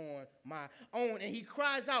this on my own. And he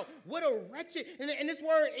cries out, what a wretched, and this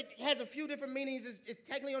word, it has a few different meanings. It's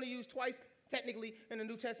technically only used twice, technically, in the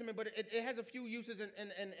New Testament, but it has a few uses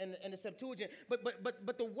in the Septuagint.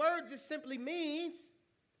 But the word just simply means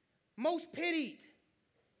most pitied.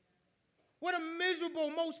 What a miserable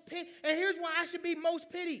most pitied. And here's why I should be most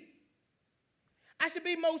pitied. I should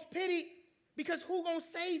be most pitied because who gonna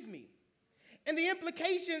save me? And the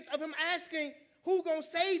implications of him asking who gonna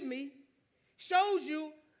save me shows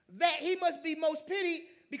you that he must be most pitied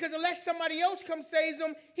because unless somebody else comes saves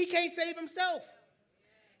him, he can't save himself.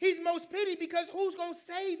 He's most pitied because who's gonna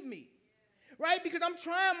save me? Right? Because I'm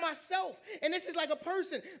trying myself. And this is like a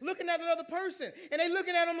person looking at another person. And they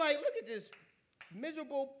looking at him like, look at this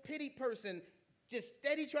miserable, pity person just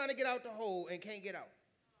steady trying to get out the hole and can't get out.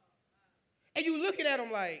 And you looking at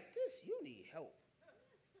them like, you need help.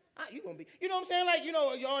 You gonna be, you know what I'm saying? Like,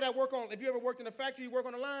 y'all that work on, if you ever worked in a factory, you work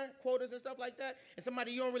on the line, quotas and stuff like that, and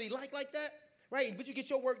somebody you don't really like that, right? But you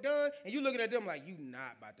get your work done, and you looking at them like, you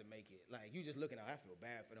not about to make it. Like, you just looking at, I feel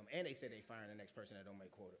bad for them. And they said they firing the next person that don't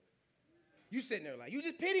make quota. You sitting there like, you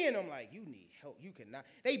just pitying them like, you need help. You cannot.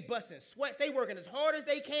 They busting sweats. They working as hard as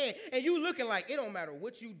they can. And you looking like, it don't matter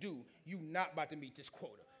what you do, you not about to meet this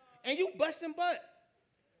quota. And you busting butt,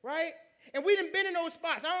 right? And we done been in those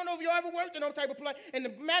spots. I don't know if you ever worked in those type of place. And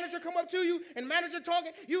the manager come up to you, and the manager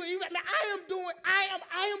talking, you like, man, I am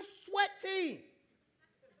sweating.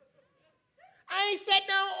 I ain't sat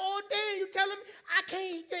down all day. You telling me I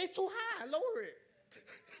can't, it's too high, lower it.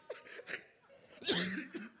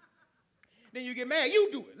 Then you get mad.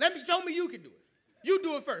 You do it. Show me you can do it. You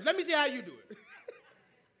do it first. Let me see how you do it.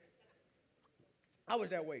 I was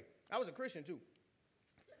that way. I was a Christian too.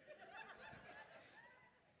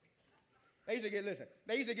 They used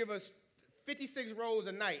to give us 56 rolls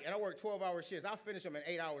a night, and I worked 12-hour shifts. I'll finish them in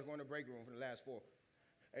 8 hours going to the break room for the last 4.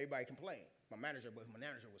 Everybody complained. My manager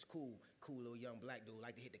was cool little young black dude,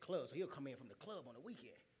 like to hit the club, so he'll come in from the club on the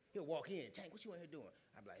weekend. He'll walk in, Tank, what you in here doing?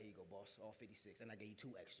 I'd be like, here you go, boss, all 56, and I gave you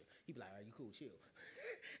 2 extra. He'd be like, all right, you cool, chill.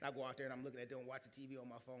 And I go out there, and I'm looking at them, watching TV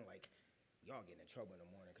on my phone, like, y'all getting in trouble in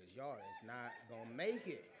the morning, because y'all is not going to make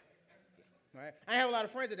it. Right? I have a lot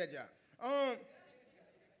of friends at that job.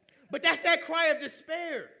 But that's that cry of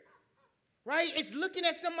despair, right? It's looking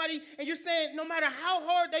at somebody, and you're saying, no matter how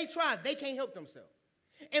hard they try, they can't help themselves.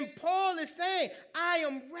 And Paul is saying, I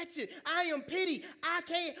am wretched. I am pity. I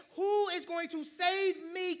can't. Who is going to save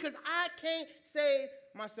me? Because I can't save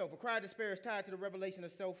myself. A cry of despair is tied to the revelation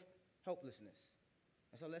of self-helplessness.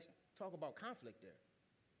 And so let's talk about conflict there.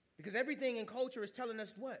 Because everything in culture is telling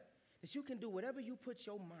us what? That you can do whatever you put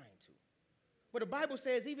your mind to. But the Bible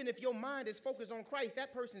says even if your mind is focused on Christ,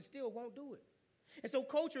 that person still won't do it. And so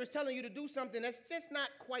culture is telling you to do something that's just not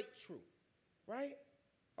quite true, right?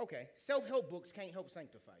 Okay, self-help books can't help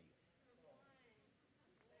sanctify you.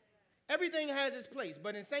 Everything has its place,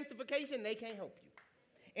 but in sanctification, they can't help you.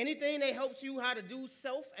 Anything that helps you how to do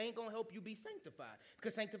self ain't going to help you be sanctified,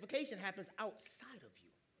 because sanctification happens outside of you.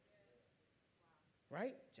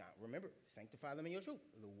 Right? John, remember, sanctify them in your truth.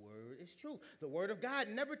 The word is true. The word of God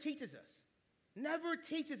never teaches us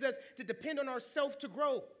to depend on ourselves to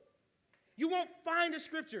grow. You won't find a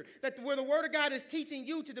scripture where the word of God is teaching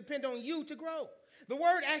you to depend on you to grow. The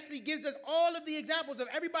word actually gives us all of the examples of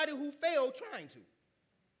everybody who failed trying to.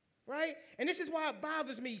 Right? And this is why it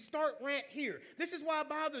bothers me. Start rant here. This is why it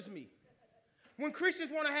bothers me. When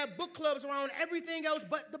Christians want to have book clubs around everything else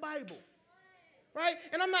but the Bible. Right?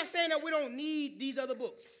 And I'm not saying that we don't need these other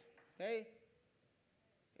books. Okay?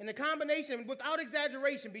 And the combination, without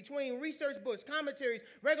exaggeration, between research books, commentaries,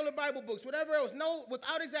 regular Bible books, whatever else, no,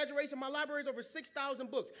 without exaggeration, my library is over 6,000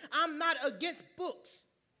 books. I'm not against books.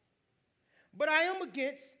 But I am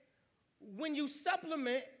against when you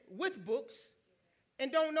supplement with books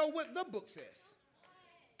and don't know what the book says.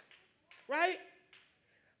 Right?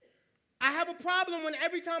 I have a problem when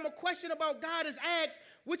every time a question about God is asked,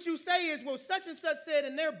 what you say is, well, such and such said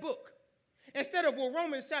in their book, instead of what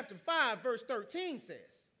Romans chapter 5, verse 13 says.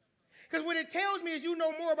 Because what it tells me is you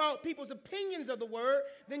know more about people's opinions of the word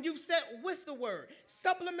than you've set with the word.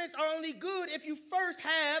 Supplements are only good if you first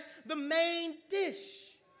have the main dish.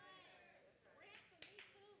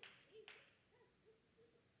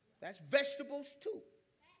 That's vegetables too.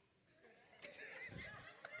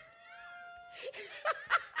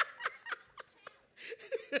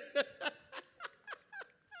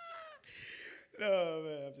 No,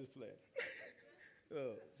 man, I'm just playing.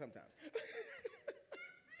 Oh, sometimes.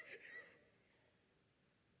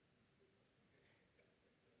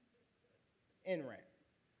 End rant.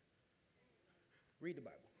 Read the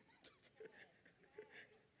Bible.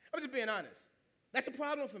 I'm just being honest. That's a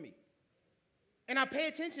problem for me. And I pay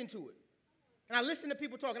attention to it. And I listen to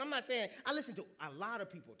people talk. And I'm not saying, I listen to a lot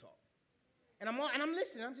of people talk. And I'm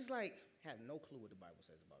listening. I'm just like, I have no clue what the Bible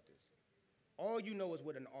says about this. All you know is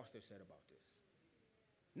what an author said about this.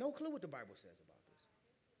 No clue what the Bible says about this.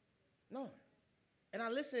 No. And I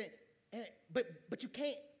listen, but you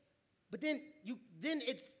can't, but then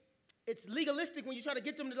it's legalistic when you try to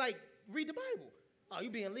get them to like read the Bible. Oh, you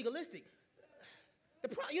being legalistic.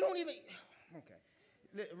 You don't even, okay.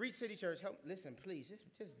 Reach City Church, help, listen, please,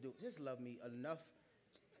 just love me enough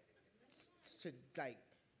to like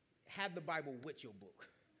have the Bible with your book.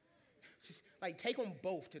 Just, like take them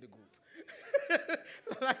both to the group.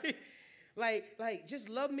 Like, just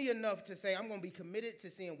love me enough to say I'm going to be committed to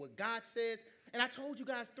seeing what God says And I told you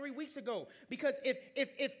guys 3 weeks ago, because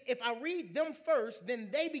if I read them first, then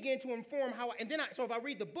they begin to inform how so if I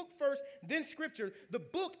read the book first, then scripture, the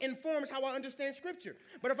book informs how I understand scripture.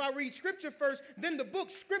 But if I read scripture first, then the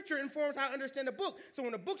book, scripture informs how I understand the book. So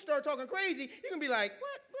when the book starts talking crazy, you can be like,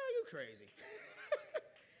 what? Well, you crazy.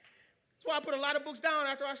 That's why I put a lot of books down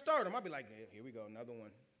after I start them. I'll be like, yeah, here we go, another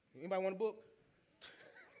one. Anybody want a book?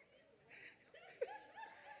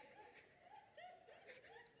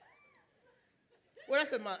 Well,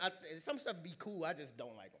 that's because some stuff be cool. I just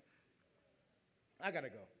don't like them. I got to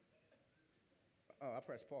go. Oh, I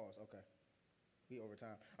pressed pause. Okay. We over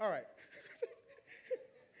time. All right.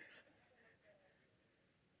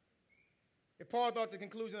 If Paul thought the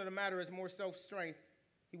conclusion of the matter is more self-strength,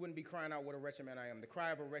 he wouldn't be crying out, what a wretched man I am. The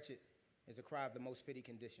cry of a wretched is a cry of the most fitting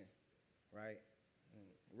condition, right?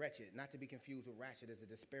 Wretched, not to be confused with ratchet, is a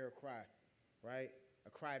despair cry, right? A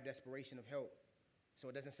cry of desperation of help. So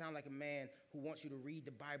it doesn't sound like a man who wants you to read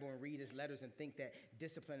the Bible and read his letters and think that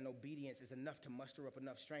discipline and obedience is enough to muster up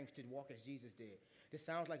enough strength to walk as Jesus did. This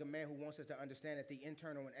sounds like a man who wants us to understand that the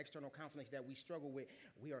internal and external conflicts that we struggle with,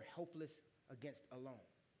 we are helpless against alone,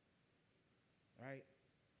 right?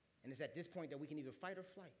 And it's at this point that we can either fight or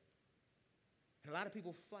flight. And a lot of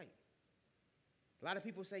people fight. A lot of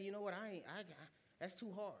people say, you know what, that's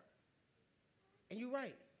too hard. And you're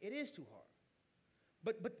right, it is too hard.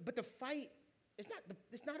 But the fight, the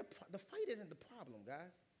fight isn't the problem,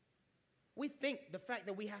 guys. We think the fact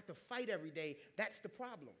that we have to fight every day, that's the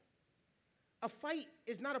problem. A fight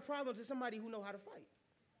is not a problem to somebody who knows how to fight.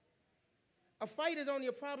 A fight is only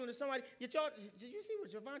a problem to somebody. Did you see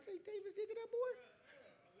what Javante Davis did to that boy?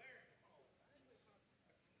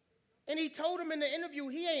 And he told him in the interview,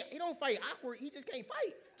 he don't fight awkward, he just can't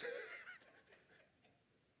fight.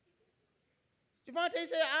 Javante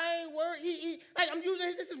said, I ain't worried. I'm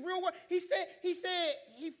using this is real word. He said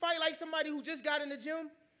he fight like somebody who just got in the gym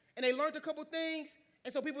and they learned a couple things.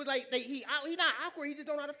 And so people was like, he not awkward, he just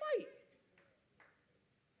don't know how to fight.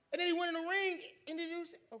 And then he went in the ring and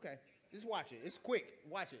okay, just watch it. It's quick.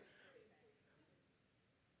 Watch it.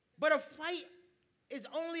 But a fight is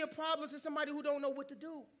only a problem to somebody who don't know what to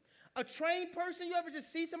do. A trained person, you ever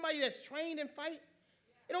just see somebody that's trained in fight?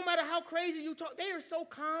 It don't matter how crazy you talk. They are so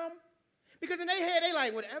calm. Because in their head, they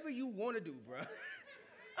like, whatever you want to do, bro.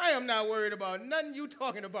 I am not worried about nothing you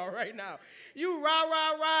talking about right now. You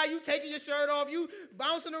rah, you taking your shirt off, you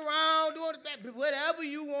bouncing around, doing that, whatever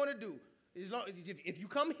you want to do. If you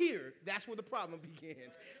come here, that's where the problem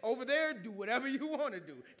begins. Over there, do whatever you want to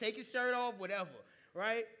do. Take your shirt off, whatever,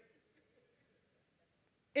 right?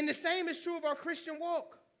 And the same is true of our Christian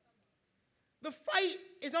walk. The fight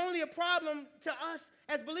is only a problem to us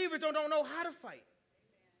as believers who don't know how to fight.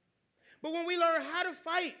 But when we learn how to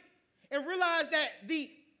fight and realize that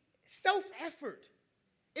the self-effort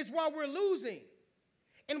is why we're losing,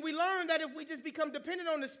 and we learn that if we just become dependent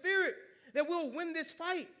on the Spirit, that we'll win this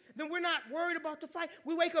fight, then we're not worried about the fight.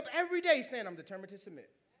 We wake up every day saying, I'm determined to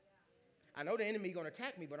submit. I know the enemy is going to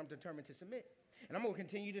attack me, but I'm determined to submit. And I'm going to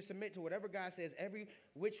continue to submit to whatever God says every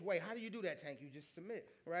which way. How do you do that, Tank? You just submit,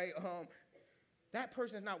 right? That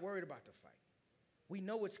person is not worried about the fight. We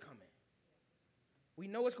know it's coming. We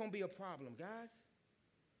know it's going to be a problem, guys.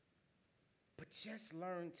 But just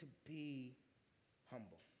learn to be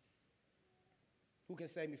humble. Who can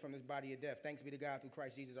save me from this body of death? Thanks be to God through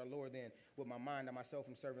Christ Jesus our Lord. Then with my mind I myself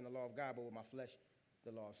am serving the law of God, but with my flesh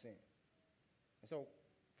the law of sin. And so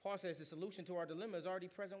Paul says the solution to our dilemma is already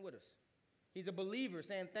present with us. He's a believer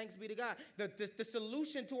saying thanks be to God. The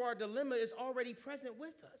solution to our dilemma is already present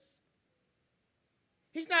with us.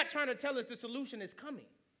 He's not trying to tell us the solution is coming.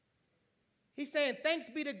 He's saying, thanks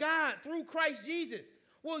be to God through Christ Jesus.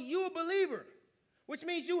 Well, you're a believer, which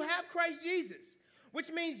means you have Christ Jesus,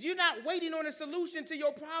 which means you're not waiting on a solution to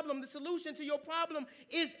your problem. The solution to your problem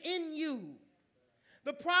is in you.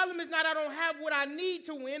 The problem is not I don't have what I need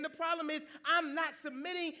to win. The problem is I'm not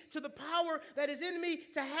submitting to the power that is in me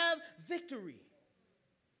to have victory.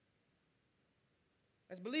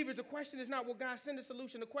 As believers, the question is not will God send a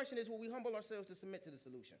solution. The question is will we humble ourselves to submit to the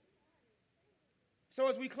solution. So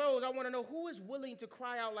as we close, I want to know who is willing to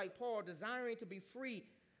cry out like Paul, desiring to be free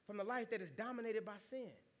from the life that is dominated by sin?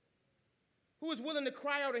 Who is willing to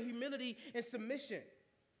cry out in humility and submission?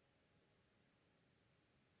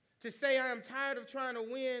 To say I am tired of trying to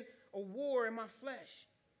win a war in my flesh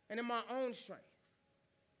and in my own strength.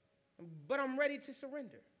 But I'm ready to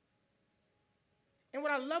surrender. And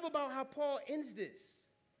what I love about how Paul ends this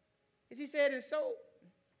is he said, and so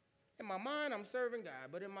in my mind I'm serving God,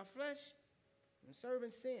 but in my flesh I'm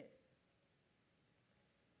serving sin.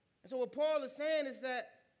 And so what Paul is saying is that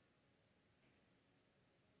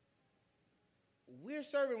we're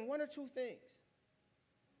serving one or two things.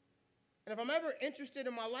 And if I'm ever interested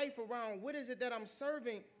in my life around what is it that I'm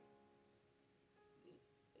serving,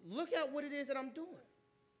 look at what it is that I'm doing.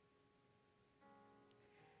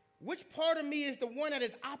 Which part of me is the one that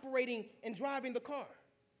is operating and driving the car?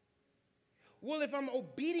 Well, if I'm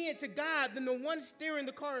obedient to God, then the one steering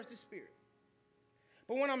the car is the Spirit.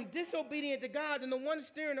 But when I'm disobedient to God, then the one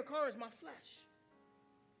steering the car is my flesh.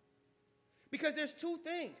 Because there's two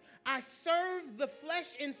things. I serve the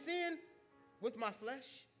flesh in sin with my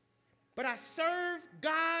flesh, but I serve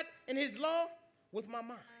God and his law with my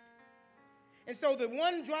mind. And so the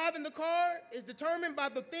one driving the car is determined by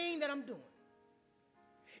the thing that I'm doing.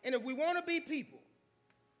 And if we want to be people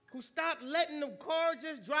who stop letting the car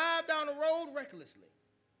just drive down the road recklessly,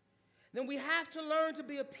 then we have to learn to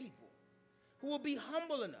be a people who will be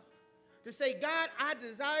humble enough to say, God, I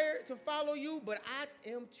desire to follow you, but I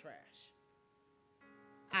am trash.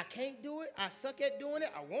 I can't do it. I suck at doing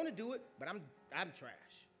it. I want to do it, but I'm trash.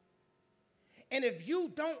 And if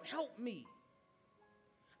you don't help me,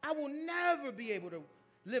 I will never be able to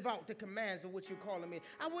live out the commands of what you're calling me.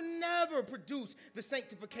 I will never produce the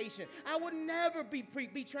sanctification. I will never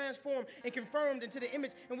be transformed and confirmed into the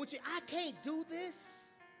image in which I can't do this.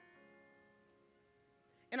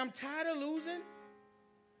 And I'm tired of losing.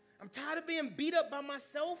 I'm tired of being beat up by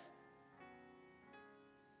myself.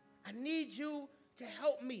 I need you to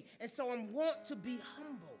help me. And so I want to be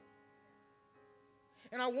humble.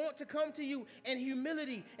 And I want to come to you in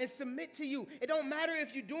humility and submit to you. It don't matter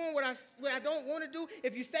if you're doing what I don't want to do.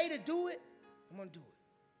 If you say to do it, I'm going to do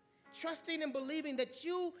it. Trusting and believing that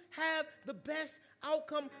you have the best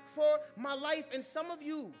outcome for my life. And some of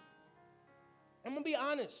you, I'm going to be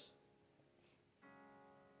honest.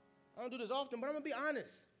 I don't do this often, but I'm going to be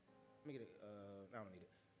honest. Let me get it. I don't need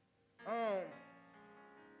it.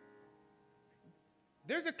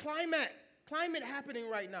 There's a climate happening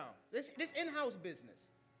right now. This in-house business.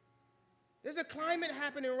 There's a climate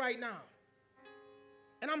happening right now.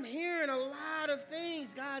 And I'm hearing a lot of things,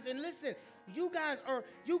 guys. And listen, you guys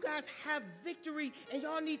have victory, and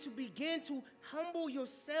y'all need to begin to humble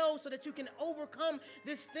yourselves so that you can overcome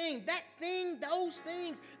this thing. That thing, those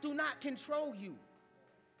things do not control you.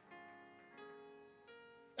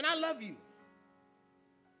 And I love you.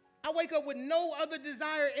 I wake up with no other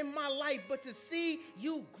desire in my life but to see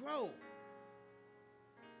you grow.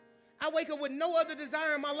 I wake up with no other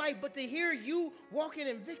desire in my life but to hear you walking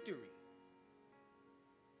in victory.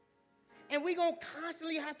 And we're going to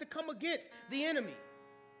constantly have to come against the enemy.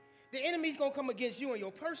 The enemy's going to come against you in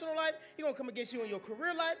your personal life. He's going to come against you in your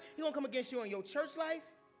career life. He's going to come against you in your church life.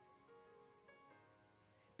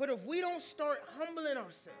 But if we don't start humbling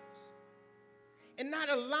ourselves and not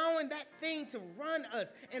allowing that thing to run us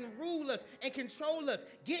and rule us and control us,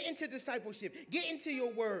 get into discipleship, get into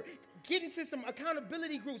your word, get into some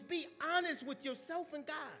accountability groups, be honest with yourself and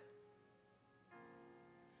God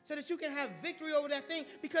so that you can have victory over that thing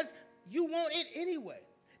because you want it anyway.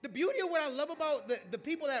 The beauty of what I love about the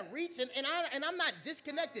people that reach, and I'm not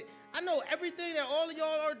disconnected. I know everything that all of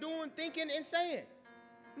y'all are doing, thinking, and saying.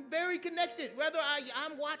 I'm very connected. Whether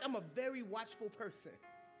I'm a very watchful person.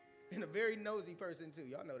 And a very nosy person, too.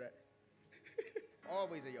 Y'all know that.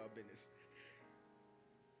 Always in y'all business.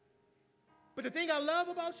 But the thing I love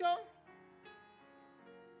about y'all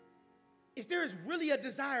is there is really a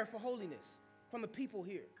desire for holiness from the people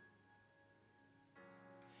here.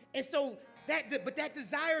 And so, but that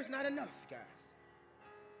desire is not enough, guys.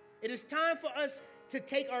 It is time for us to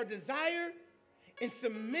take our desire and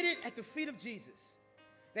submit it at the feet of Jesus,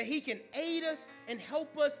 that he can aid us and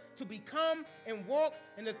help us to become and walk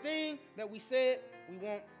in the thing that we said we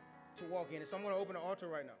want to walk in. And so I'm going to open the altar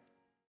right now.